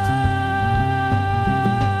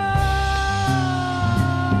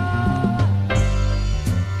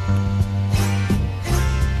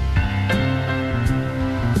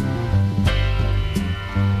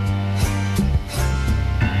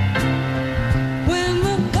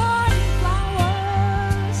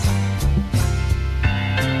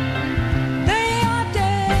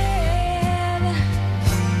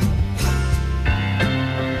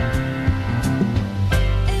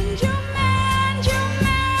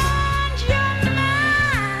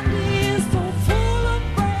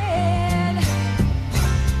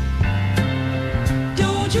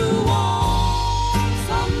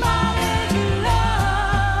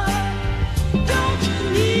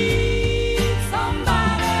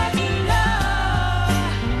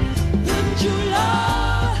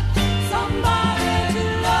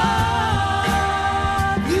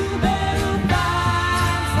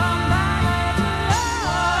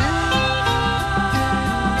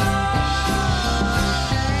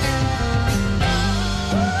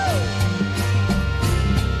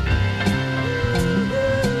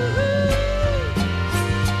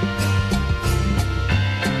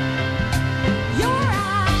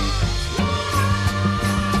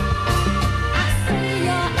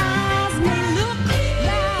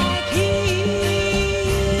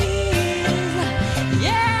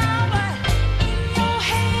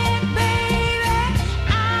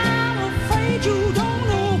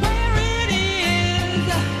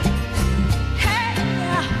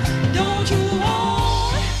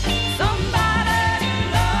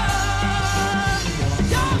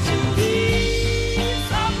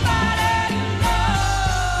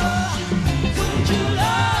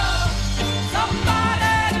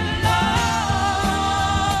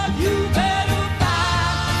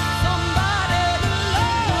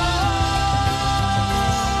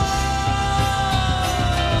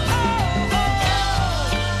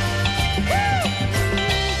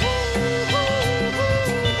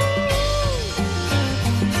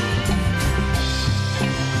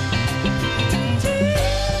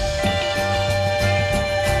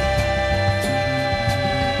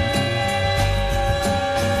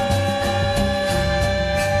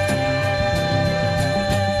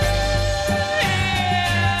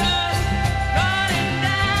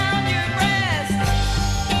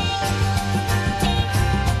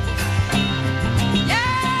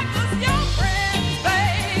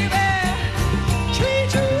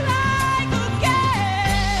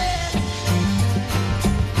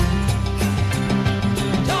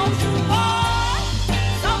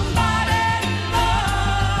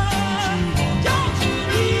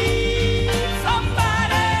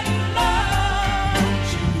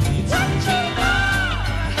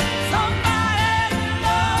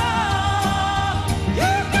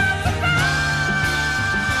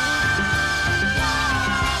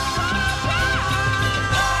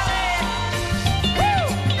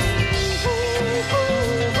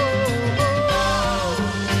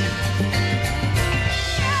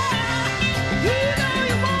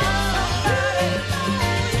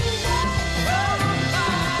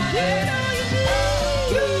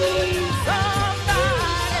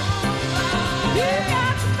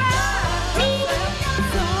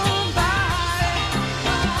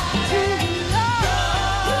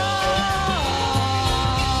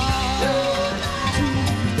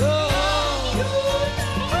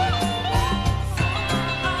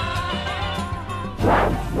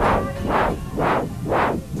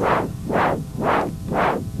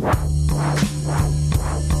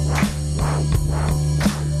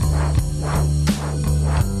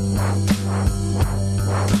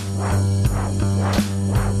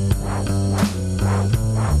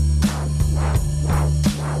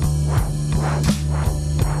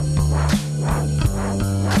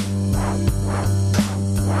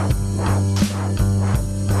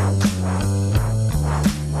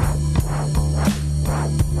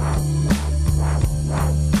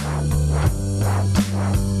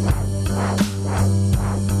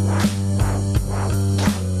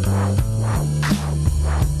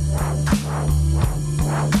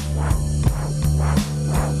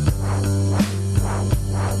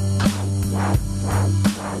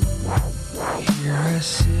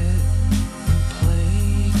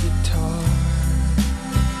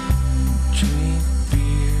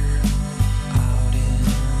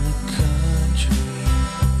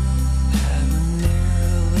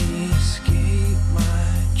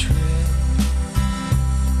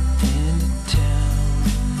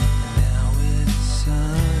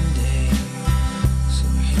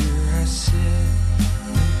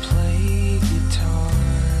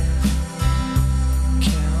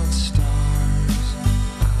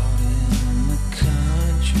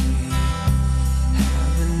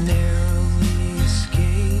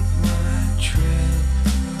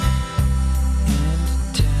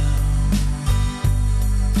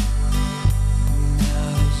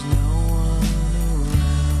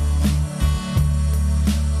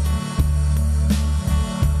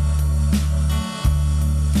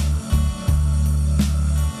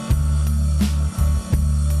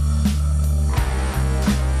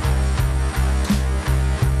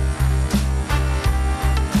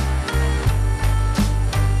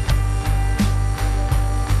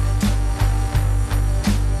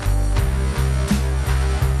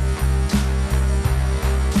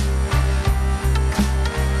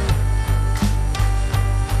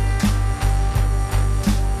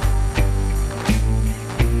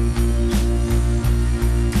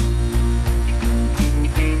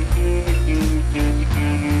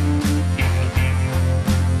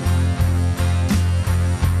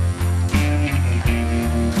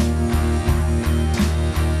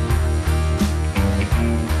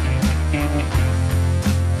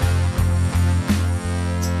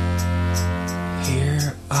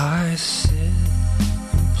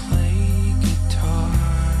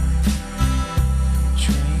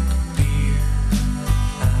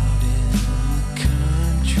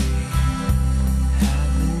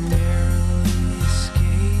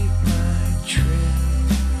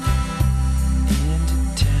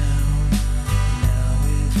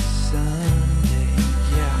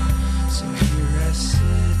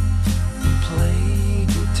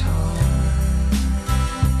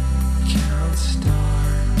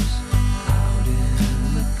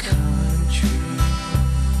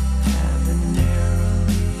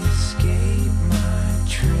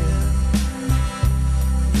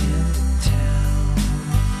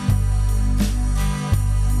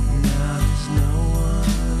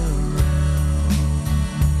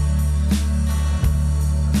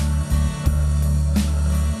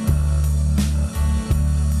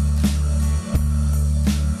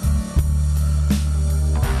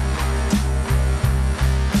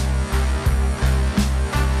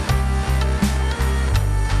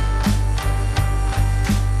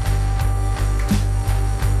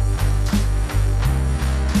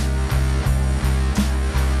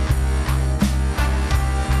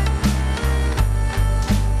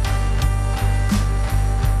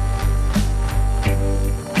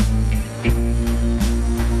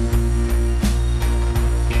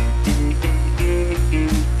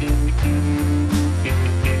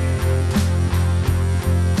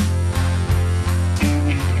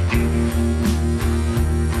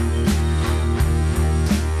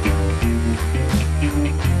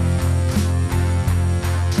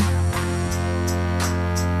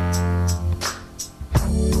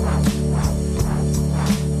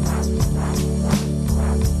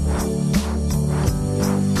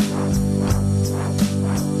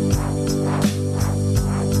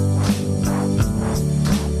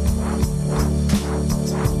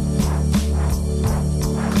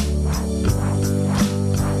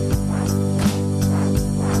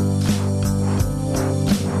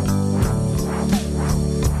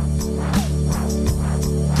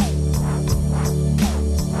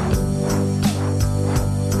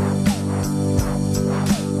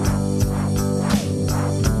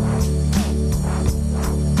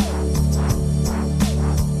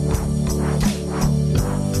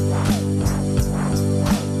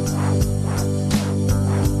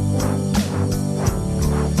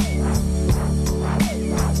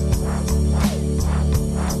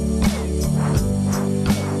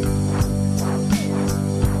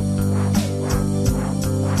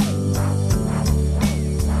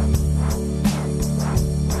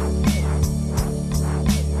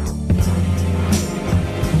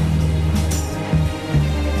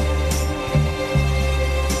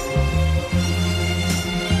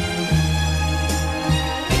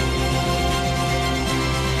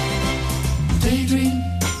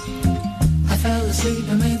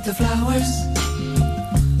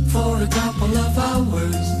 flowers for a couple of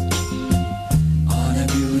hours on a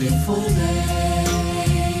beautiful day.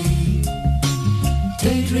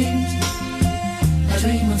 Daydreams, I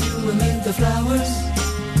dream of you amid the flowers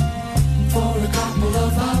for a couple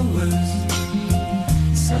of hours.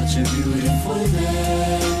 Such a beautiful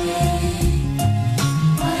day.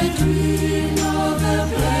 I dream of the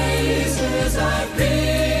places I've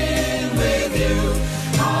been with you,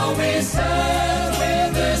 how we sat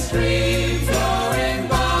with the stream flowing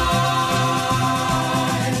by.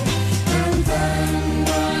 And then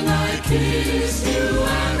when I kissed you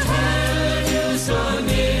and held you so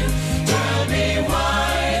near, tell me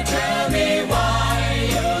why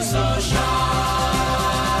you're so shy.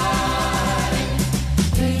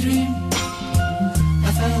 Daydream,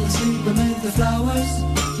 I fell asleep amid the flowers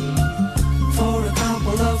for a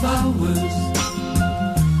couple of hours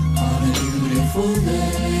on a beautiful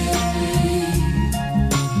day.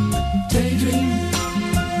 Daydream,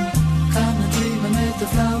 come and dream amid the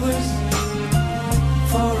flowers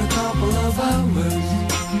for a couple of hours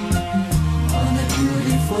on a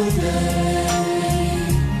beautiful day.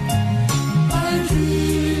 I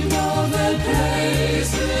dream of the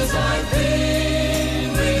places I've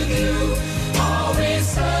been with you, always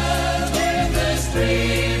sat in the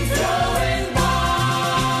stream flowing by.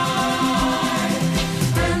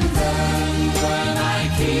 And then when I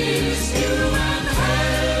kissed you and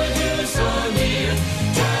held you so near,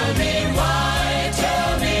 tell me why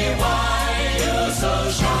you're so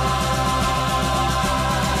shy.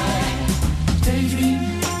 Daydream,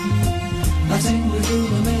 I sing with you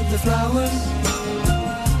amid the flowers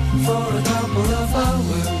for a couple of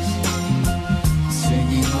hours,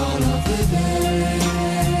 singing all of the day.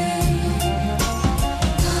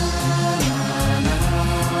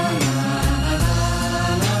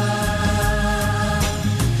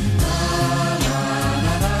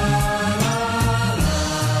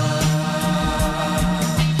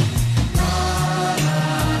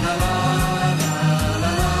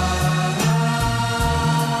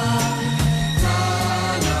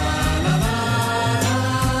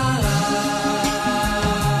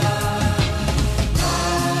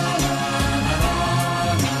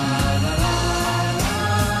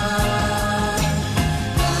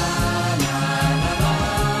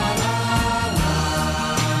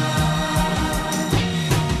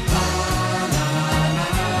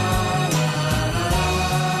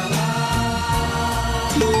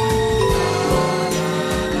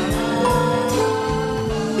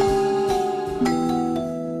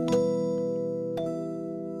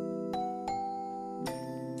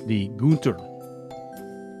 The Gunther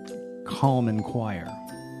Coleman Choir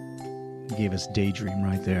gave us Daydream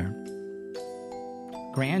right there.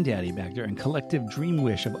 Grandaddy back there and Collective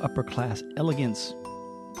Dreamwish of Upperclass Elegance.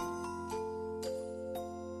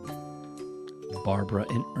 Barbara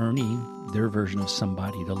and Ernie, their version of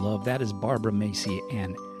Somebody to Love. That is Barbara Macy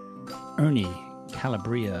and Ernie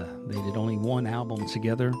Calabria. They did only one album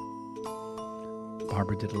together.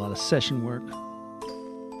 Barbara did a lot of session work,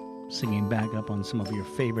 singing back up on some of your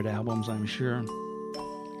favorite albums, I'm sure.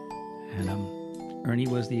 And Ernie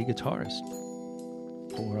was the guitarist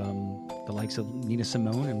for the likes of Nina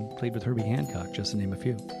Simone and played with Herbie Hancock, just to name a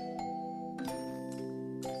few.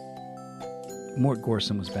 Mort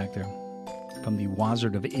Gorson was back there from the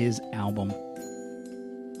Wazard of Iz album.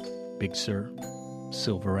 Big Sur,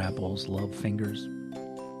 Silver Apples, Lovefingers,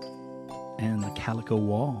 and the Calico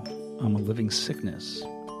Wall, I'm a Living Sickness.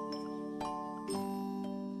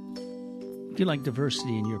 If you like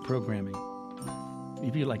diversity in your programming,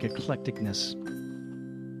 if you like eclecticness,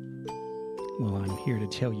 well, I'm here to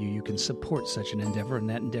tell you you can support such an endeavor, and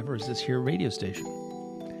that endeavor is this here radio station.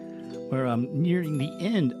 We're nearing the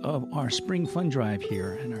end of our spring fund drive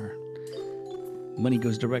here, and our money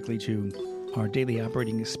goes directly to our daily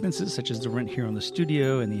operating expenses, such as the rent here on the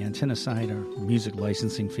studio and the antenna side, our music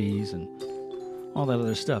licensing fees, and all that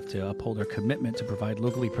other stuff to uphold our commitment to provide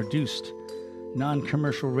locally produced,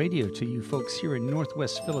 non-commercial radio to you folks here in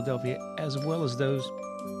Northwest Philadelphia, as well as those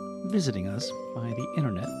visiting us by the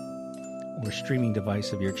internet or streaming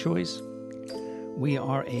device of your choice. We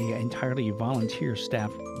are an entirely volunteer staff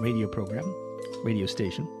radio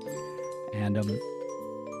station, and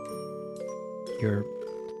your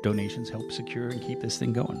donations help secure and keep this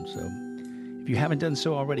thing going. So if you haven't done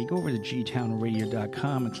so already, go over to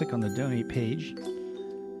gtownradio.com and click on the donate page,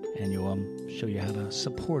 and you'll show you how to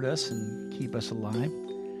support us and keep us alive,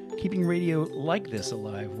 keeping radio like this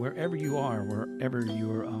alive wherever you are, wherever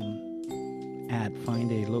you're at.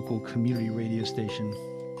 Find a local community radio station,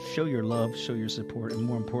 show your love, show your support, and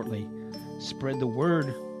more importantly, spread the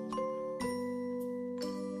word,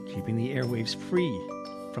 keeping the airwaves free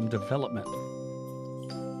from Development.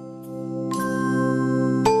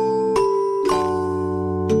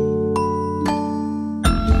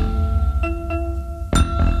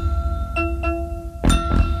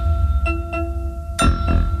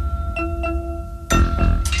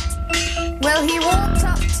 Well, he walked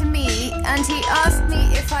up to me and he asked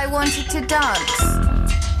me if I wanted to dance.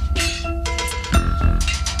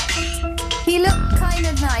 He looked kind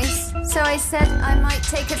of nice, so I said I might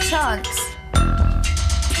take a chance.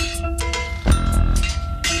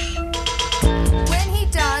 When he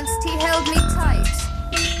danced, he held me tight.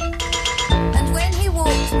 And when he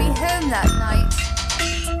walked me home that night,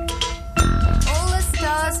 all the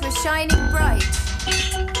stars were shining bright.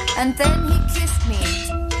 And then he kissed me.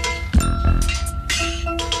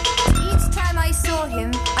 Each time I saw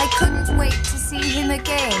him, I couldn't wait to see him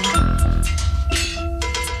again.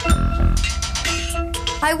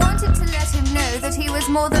 I wanted to let him know that he was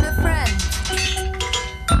more than a friend.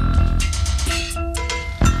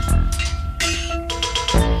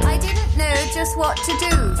 I didn't know just what to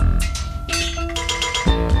do.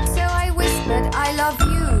 So I whispered, I love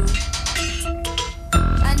you.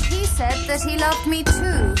 And he said that he loved me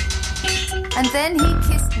too. And then he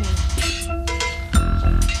kissed me.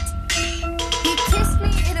 He kissed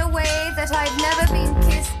me in a way that I've never been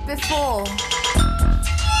kissed before.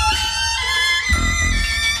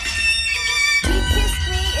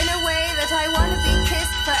 I want to be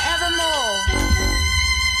kissed forevermore.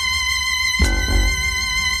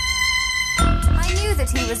 I knew that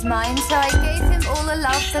he was mine, so I gave him all the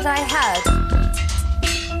love that I had.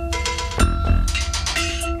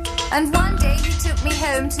 And one day he took me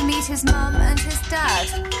home to meet his mum and his dad.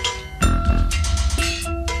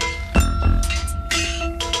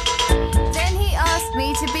 Then he asked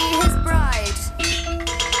me to be his bride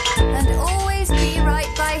and always be right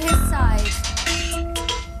by his side.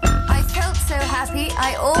 So happy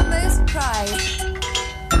I almost cried.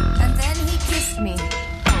 And then he kissed me.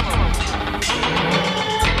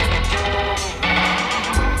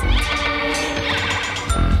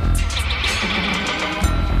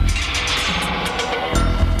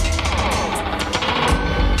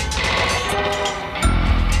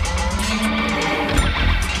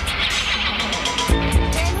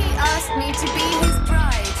 Then he asked me to be his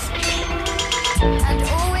bride and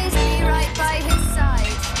always be right by his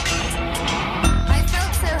side.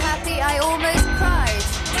 I almost cried.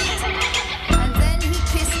 And then he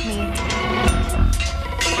kissed me.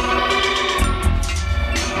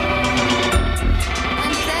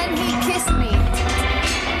 And then he kissed me.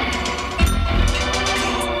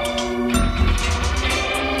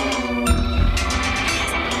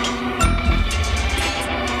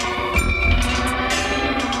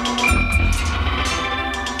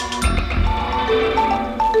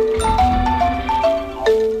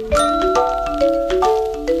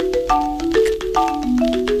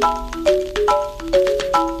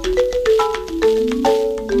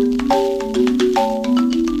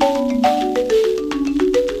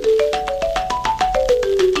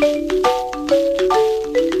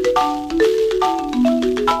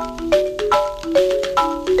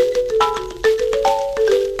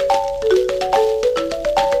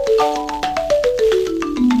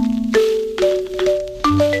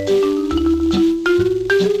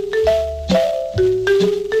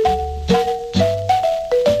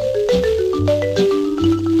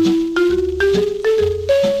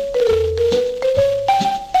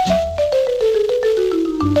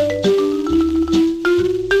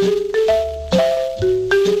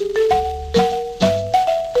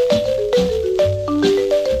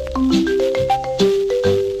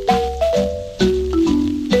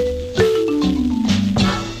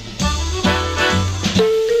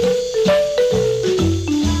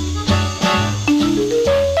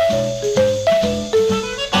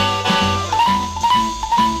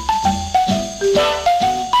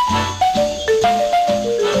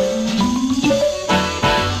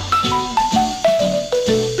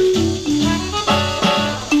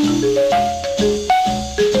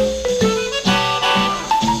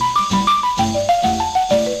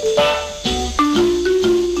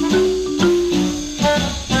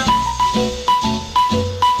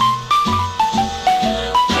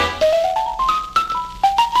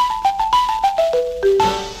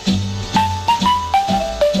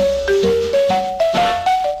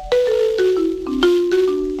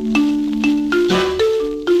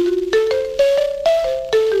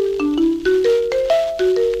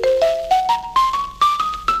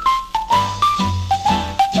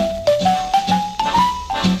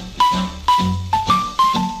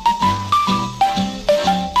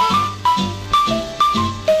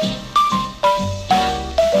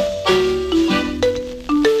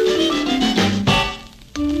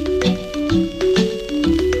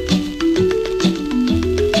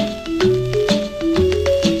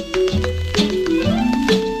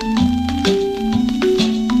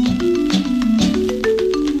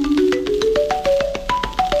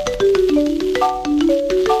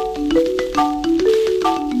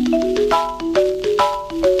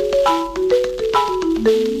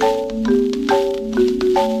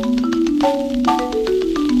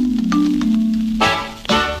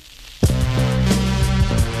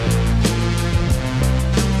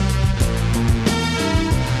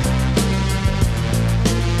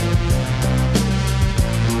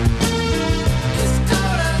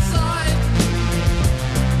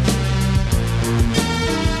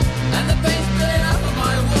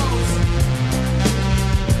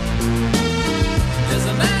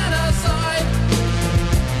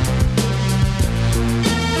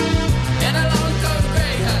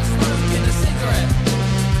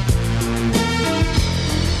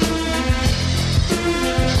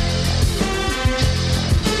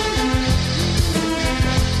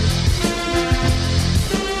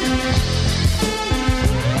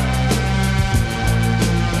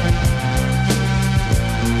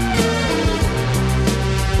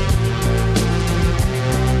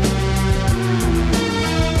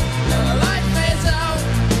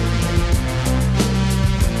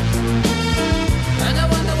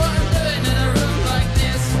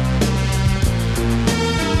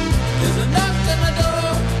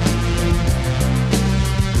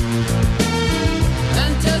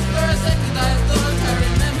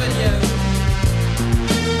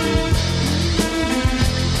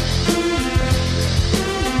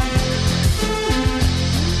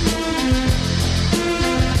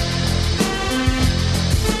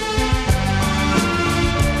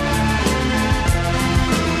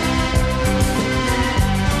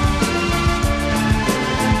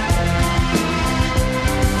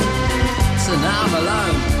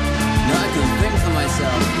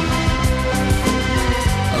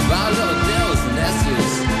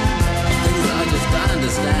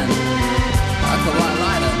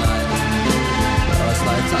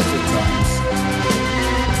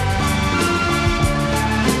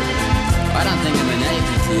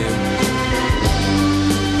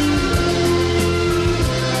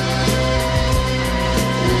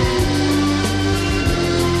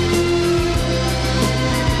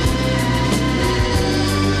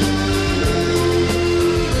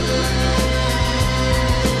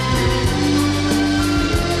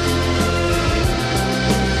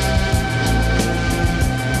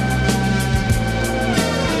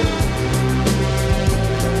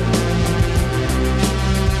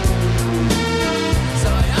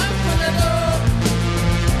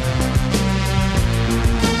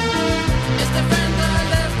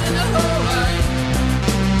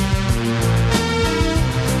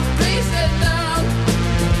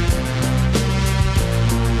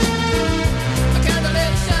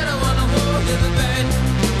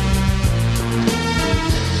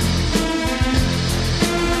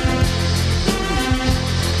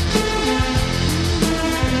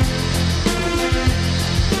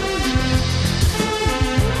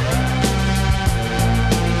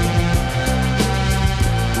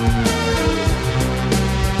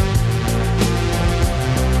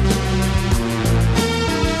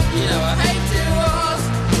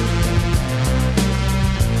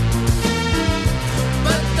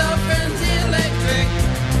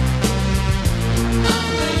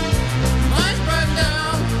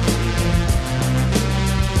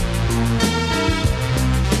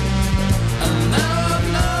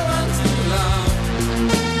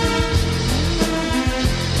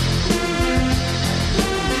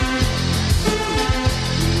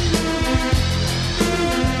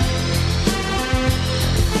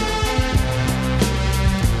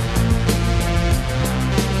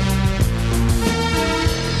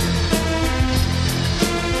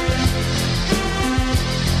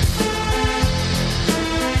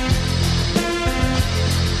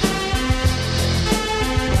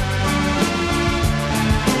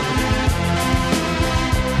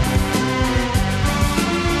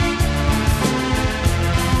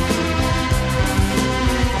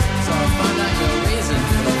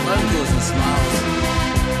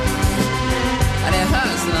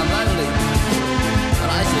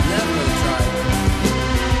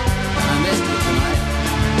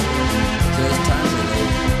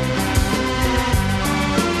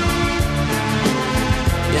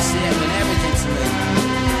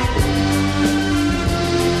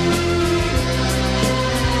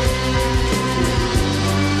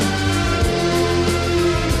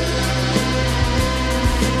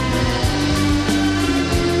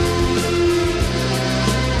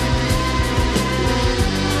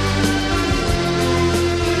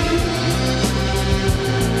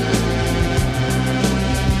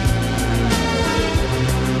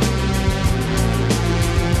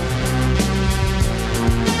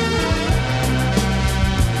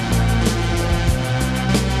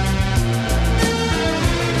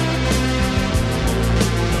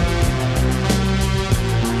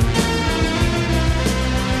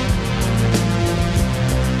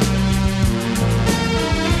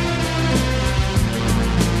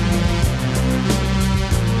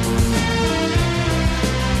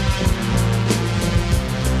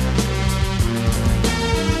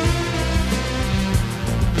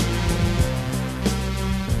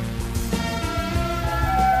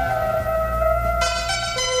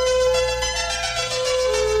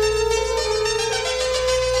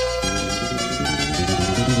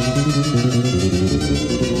 Well,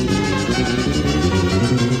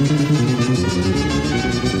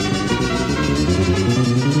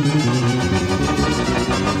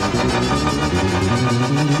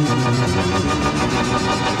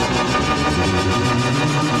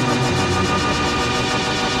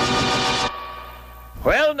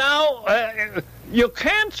 now, you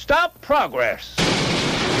can't stop progress.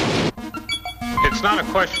 It's not a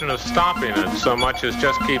question of stopping it so much as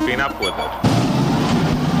just keeping up with it.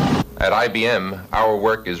 At IBM, our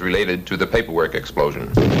work is related to the paperwork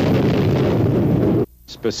explosion.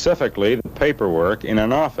 Specifically, the paperwork in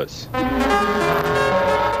an office.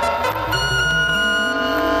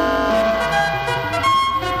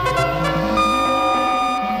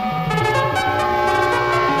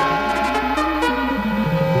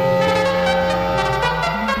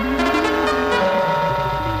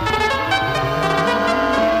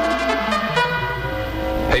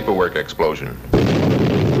 Paperwork explosion.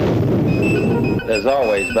 There's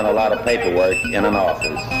always been a lot of paperwork in an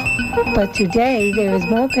office. But today, there is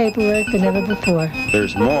more paperwork than ever before.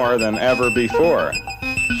 There's more than ever before.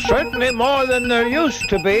 Certainly more than there used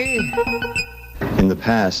to be. In the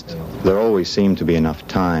past, there always seemed to be enough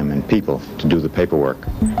time and people to do the paperwork.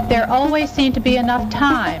 There always seemed to be enough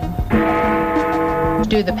time to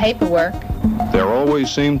do the paperwork. There always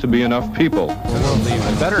seemed to be enough people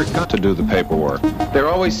to do the paperwork. There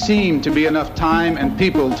always seemed to be enough time and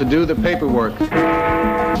people to do the paperwork.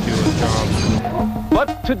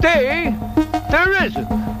 But today, there isn't.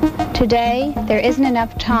 Today, there isn't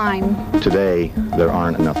enough time. Today, there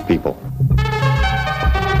aren't enough people.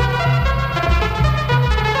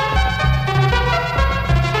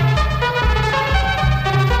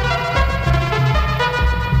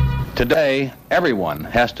 Today, everyone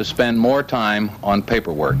has to spend more time on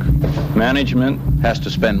paperwork. Management has to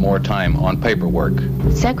spend more time on paperwork.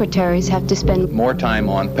 Secretaries have to spend more time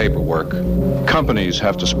on paperwork. Companies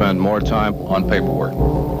have to spend more time on paperwork.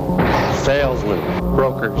 Salesmen,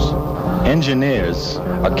 brokers, engineers,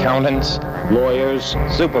 accountants, lawyers,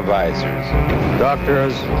 supervisors,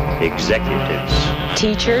 doctors, executives,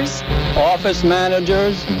 teachers, office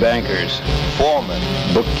managers, bankers, foremen,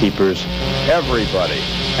 bookkeepers. Everybody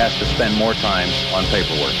has to spend more time on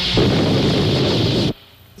paperwork.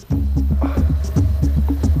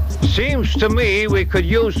 Seems to me we could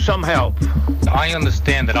use some help. I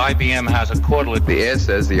understand that IBM has a quarterly... The ad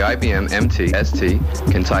says the IBM MT-ST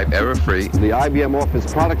can type error-free. The IBM Office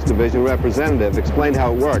Products Division representative explained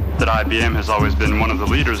how it worked. That IBM has always been one of the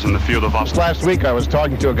leaders in the field of office. Last week I was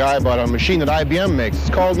talking to a guy about a machine that IBM makes. It's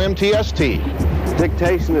called an MT-ST.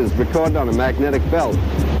 Dictation is recorded on a magnetic belt.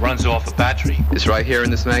 Runs off a battery. It's right here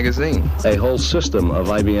in this magazine. A whole system of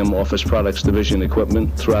IBM Office Products Division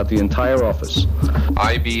equipment throughout the entire office.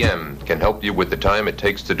 IBM can help you with the time it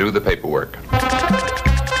takes to do the paperwork.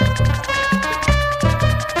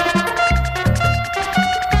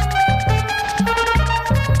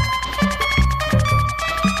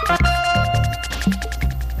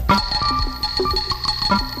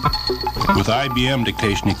 With IBM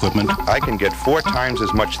dictation equipment, I can get 4 times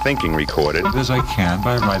as much thinking recorded as I can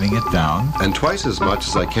by writing it down, and twice as much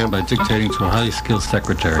as I can by dictating to a highly skilled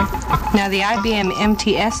secretary. Now the IBM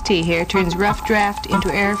MT-ST here turns rough draft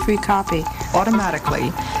into error-free copy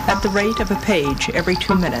automatically at the rate of a page every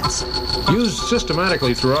 2 minutes. Used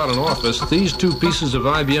systematically throughout an office, these 2 pieces of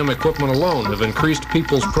IBM equipment alone have increased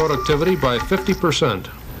people's productivity by 50%.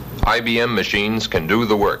 IBM machines can do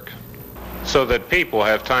the work. So that people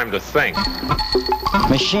have time to think.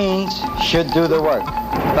 Machines should do the work.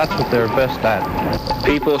 That's what they're best at.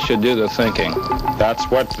 People should do the thinking. That's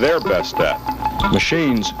what they're best at.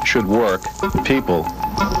 Machines should work. People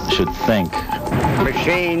should think.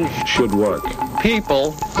 Machines should work.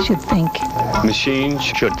 People should think. Machines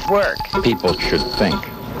should work. People should think.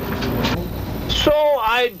 So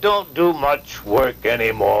I don't do much work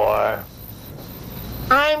anymore.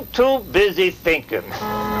 I'm too busy thinking.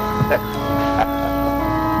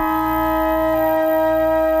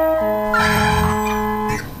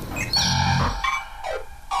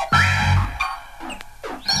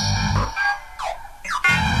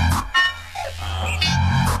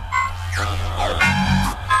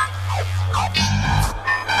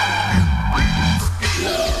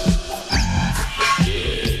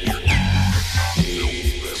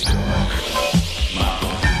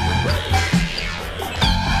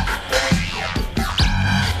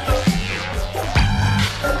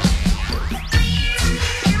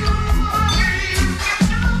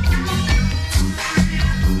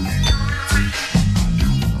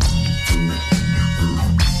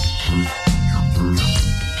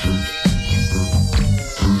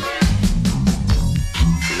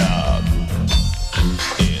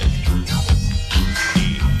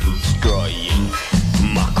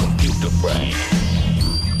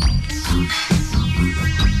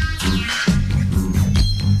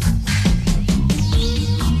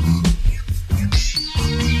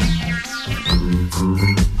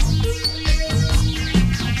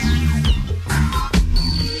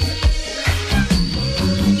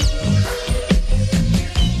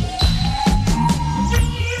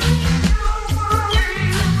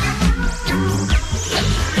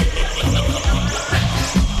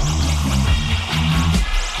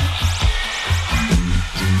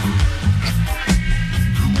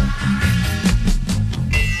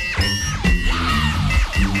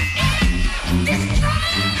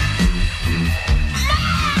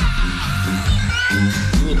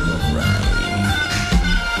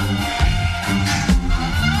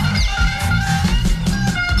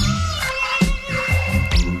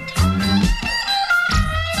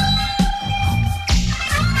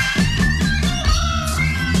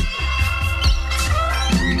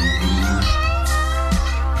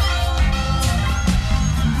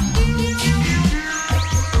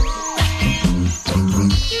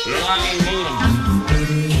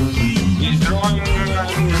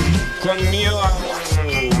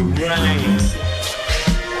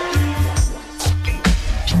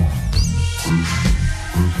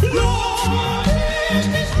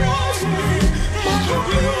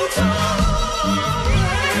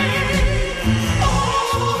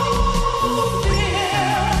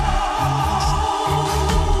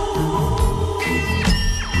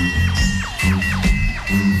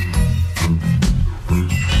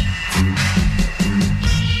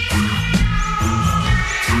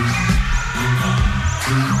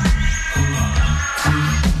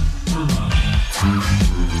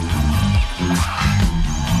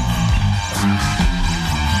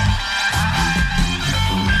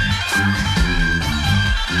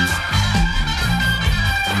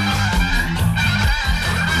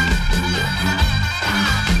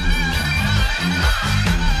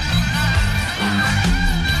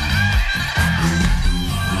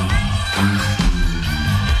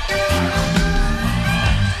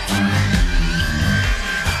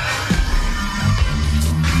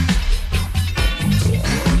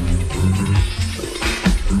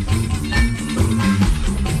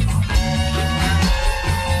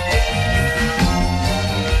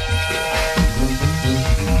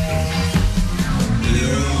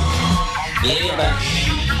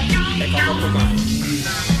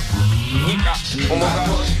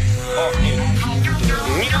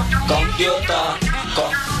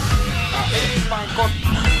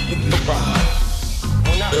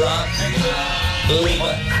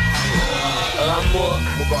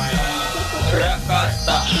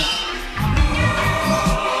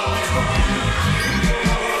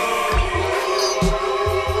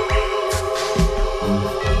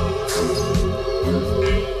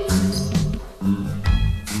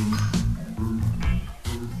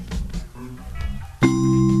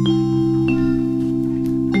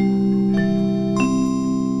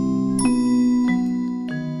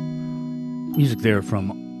 Music there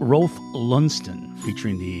from Rolf Lunston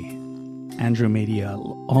featuring the Andromeda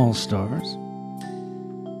All-Stars.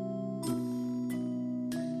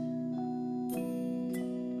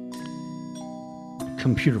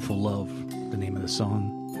 Computerful Love, the name of the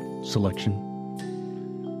song selection.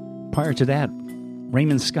 Prior to that,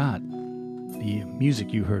 Raymond Scott. The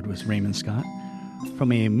music you heard was Raymond Scott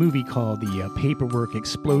from a movie called The Paperwork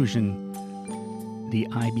Explosion, the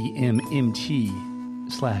IBM MT/ST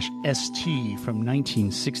from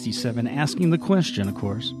 1967, asking the question, of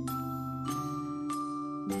course.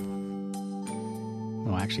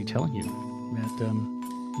 Well, actually telling you that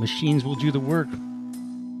machines will do the work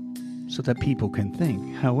so that people can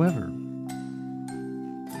think. However,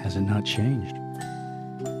 has it not changed?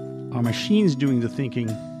 Are machines doing the thinking,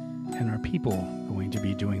 and are people going to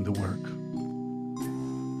be doing the work?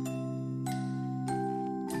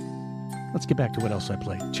 Let's get back to what else I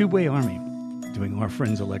played. Two-Way Army, doing Our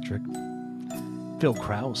Friends Electric. Phil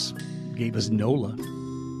Krause gave us NOLA.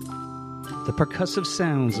 The percussive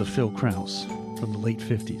sounds of Phil Krause from the late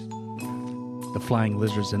 50s. The Flying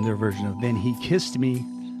Lizards and their version of Then He Kissed Me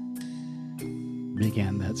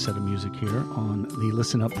began that set of music here on the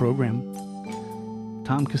Listen Up program.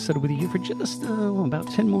 Tom Cassetta with you here for just about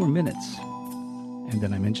 10 more minutes. And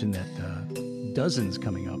then I mentioned that Dozens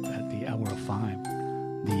coming up at the hour of 5.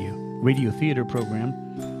 The radio theater program.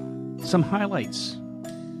 Some highlights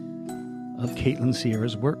of Caitlin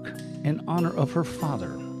Sierra's work in honor of her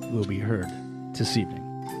father will be heard this evening.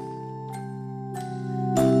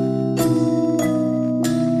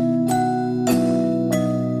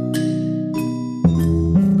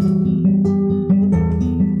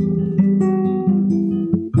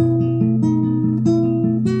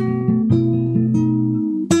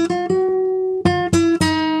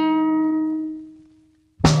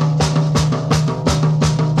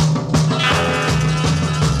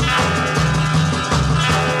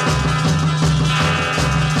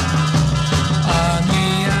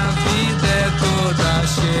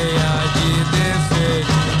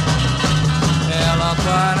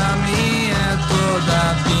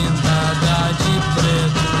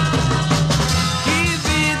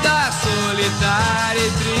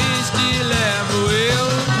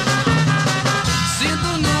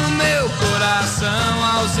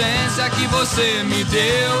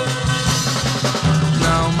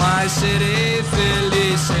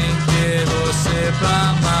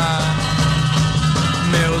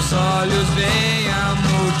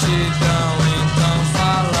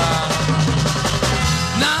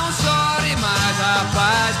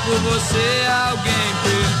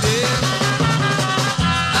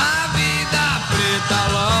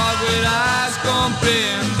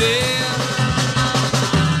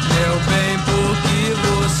 Meu bem, porque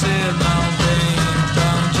você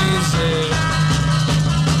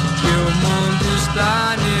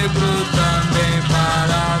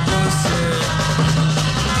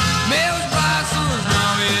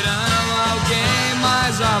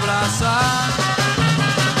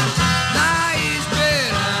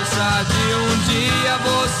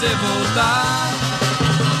você voltar.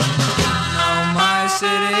 Não mais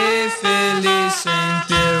serei feliz sem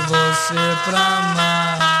ter você pra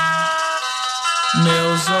amar.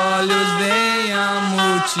 Meus olhos veem a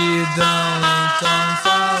multidão então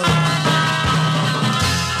falar.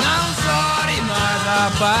 Não chore mais,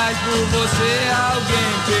 rapaz, por você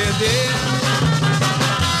alguém perder.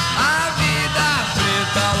 A vida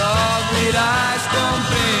preta logo irás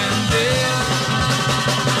compreender.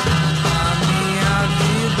 A minha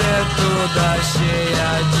vida é toda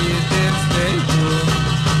cheia de defeito.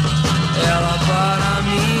 Ela para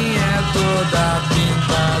mim é toda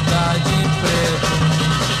pintada de preto.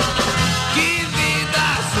 Que vida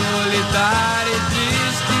solitária e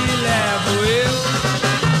triste levo eu.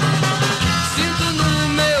 Sinto no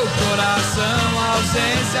meu coração a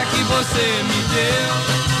ausência que você me deu.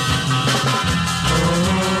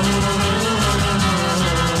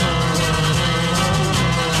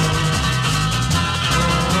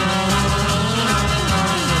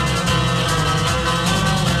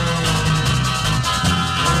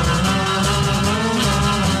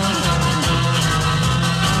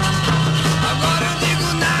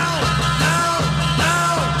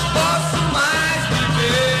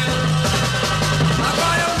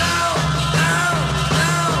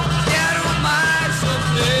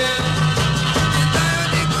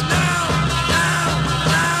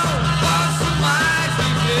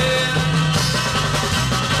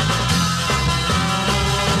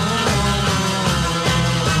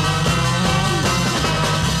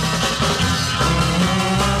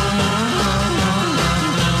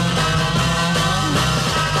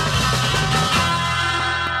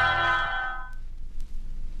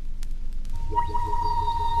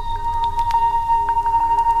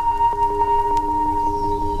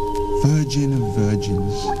 Virgin of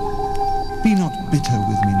virgins, be not bitter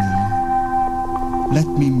with me now. Let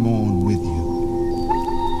me mourn with you.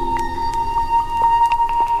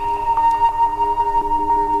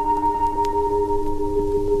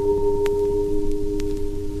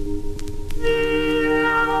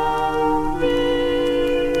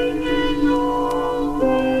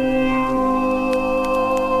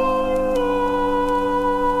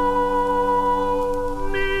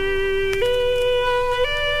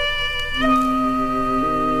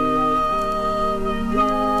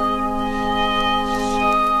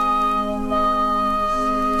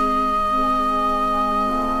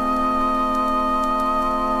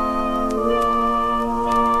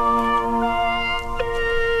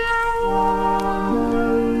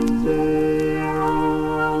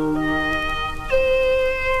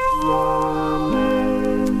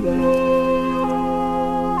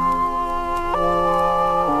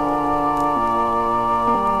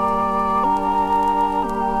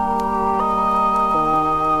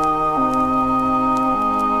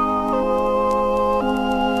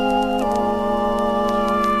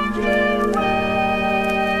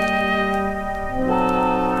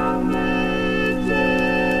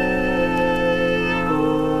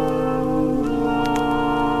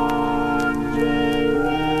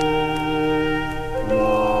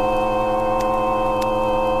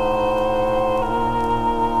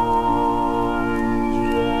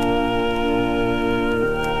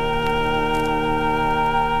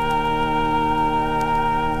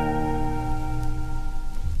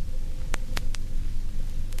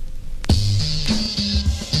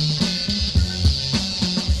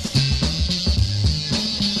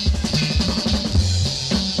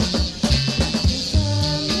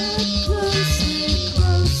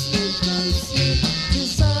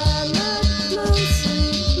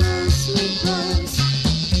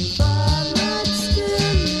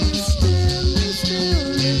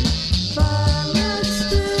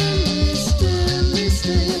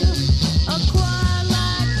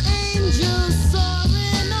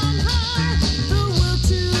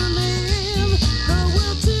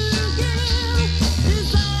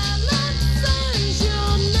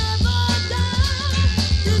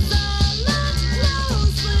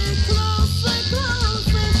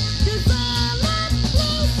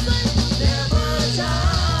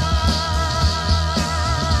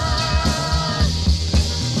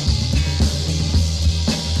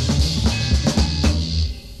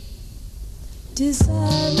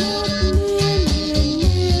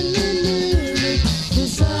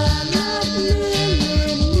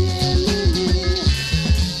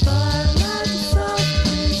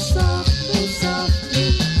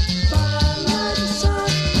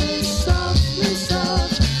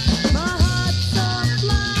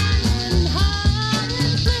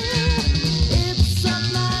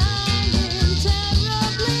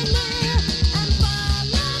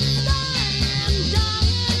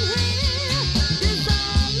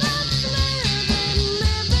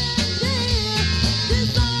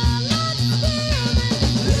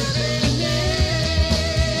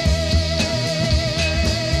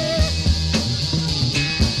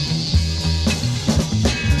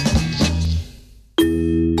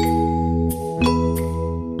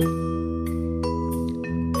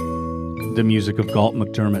 music of Galt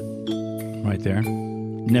McDermott right there.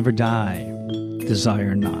 Never Die,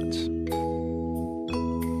 Desire Not.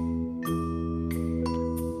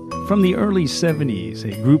 From the early 70s,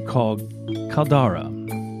 a group called Caldara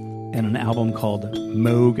and an album called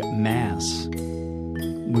Moog Mass.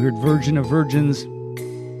 Weird Virgin of Virgins.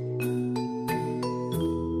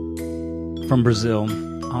 From Brazil,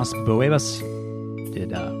 As Boebas did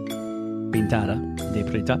Pintada de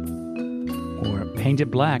Preta, or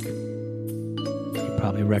Painted Black. You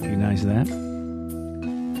probably recognize that.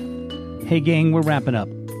 Hey gang, we're wrapping up,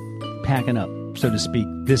 packing up, so to speak,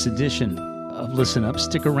 this edition of Listen Up.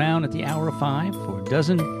 Stick around at the hour of 5 for a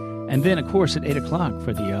dozen, and then, of course, at 8 o'clock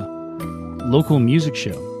for the local music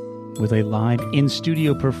show with a live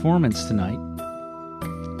in-studio performance tonight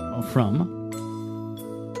from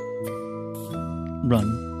Run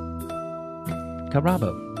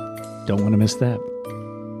Carabo. Don't want to miss that.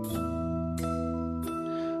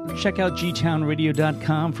 Check out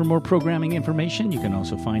gtownradio.com for more programming information. You can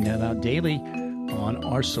also find that out daily on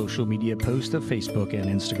our social media posts of Facebook and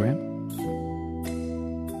Instagram.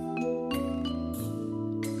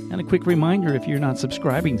 And a quick reminder, if you're not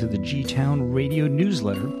subscribing to the G-Town Radio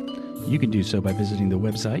newsletter, you can do so by visiting the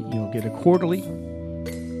website. You'll get a quarterly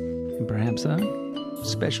and perhaps a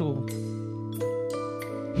special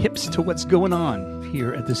hips to what's going on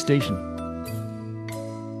here at the station.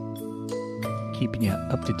 Keeping you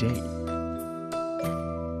up to date.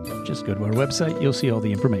 Just go to our website. You'll see all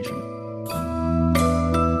the information.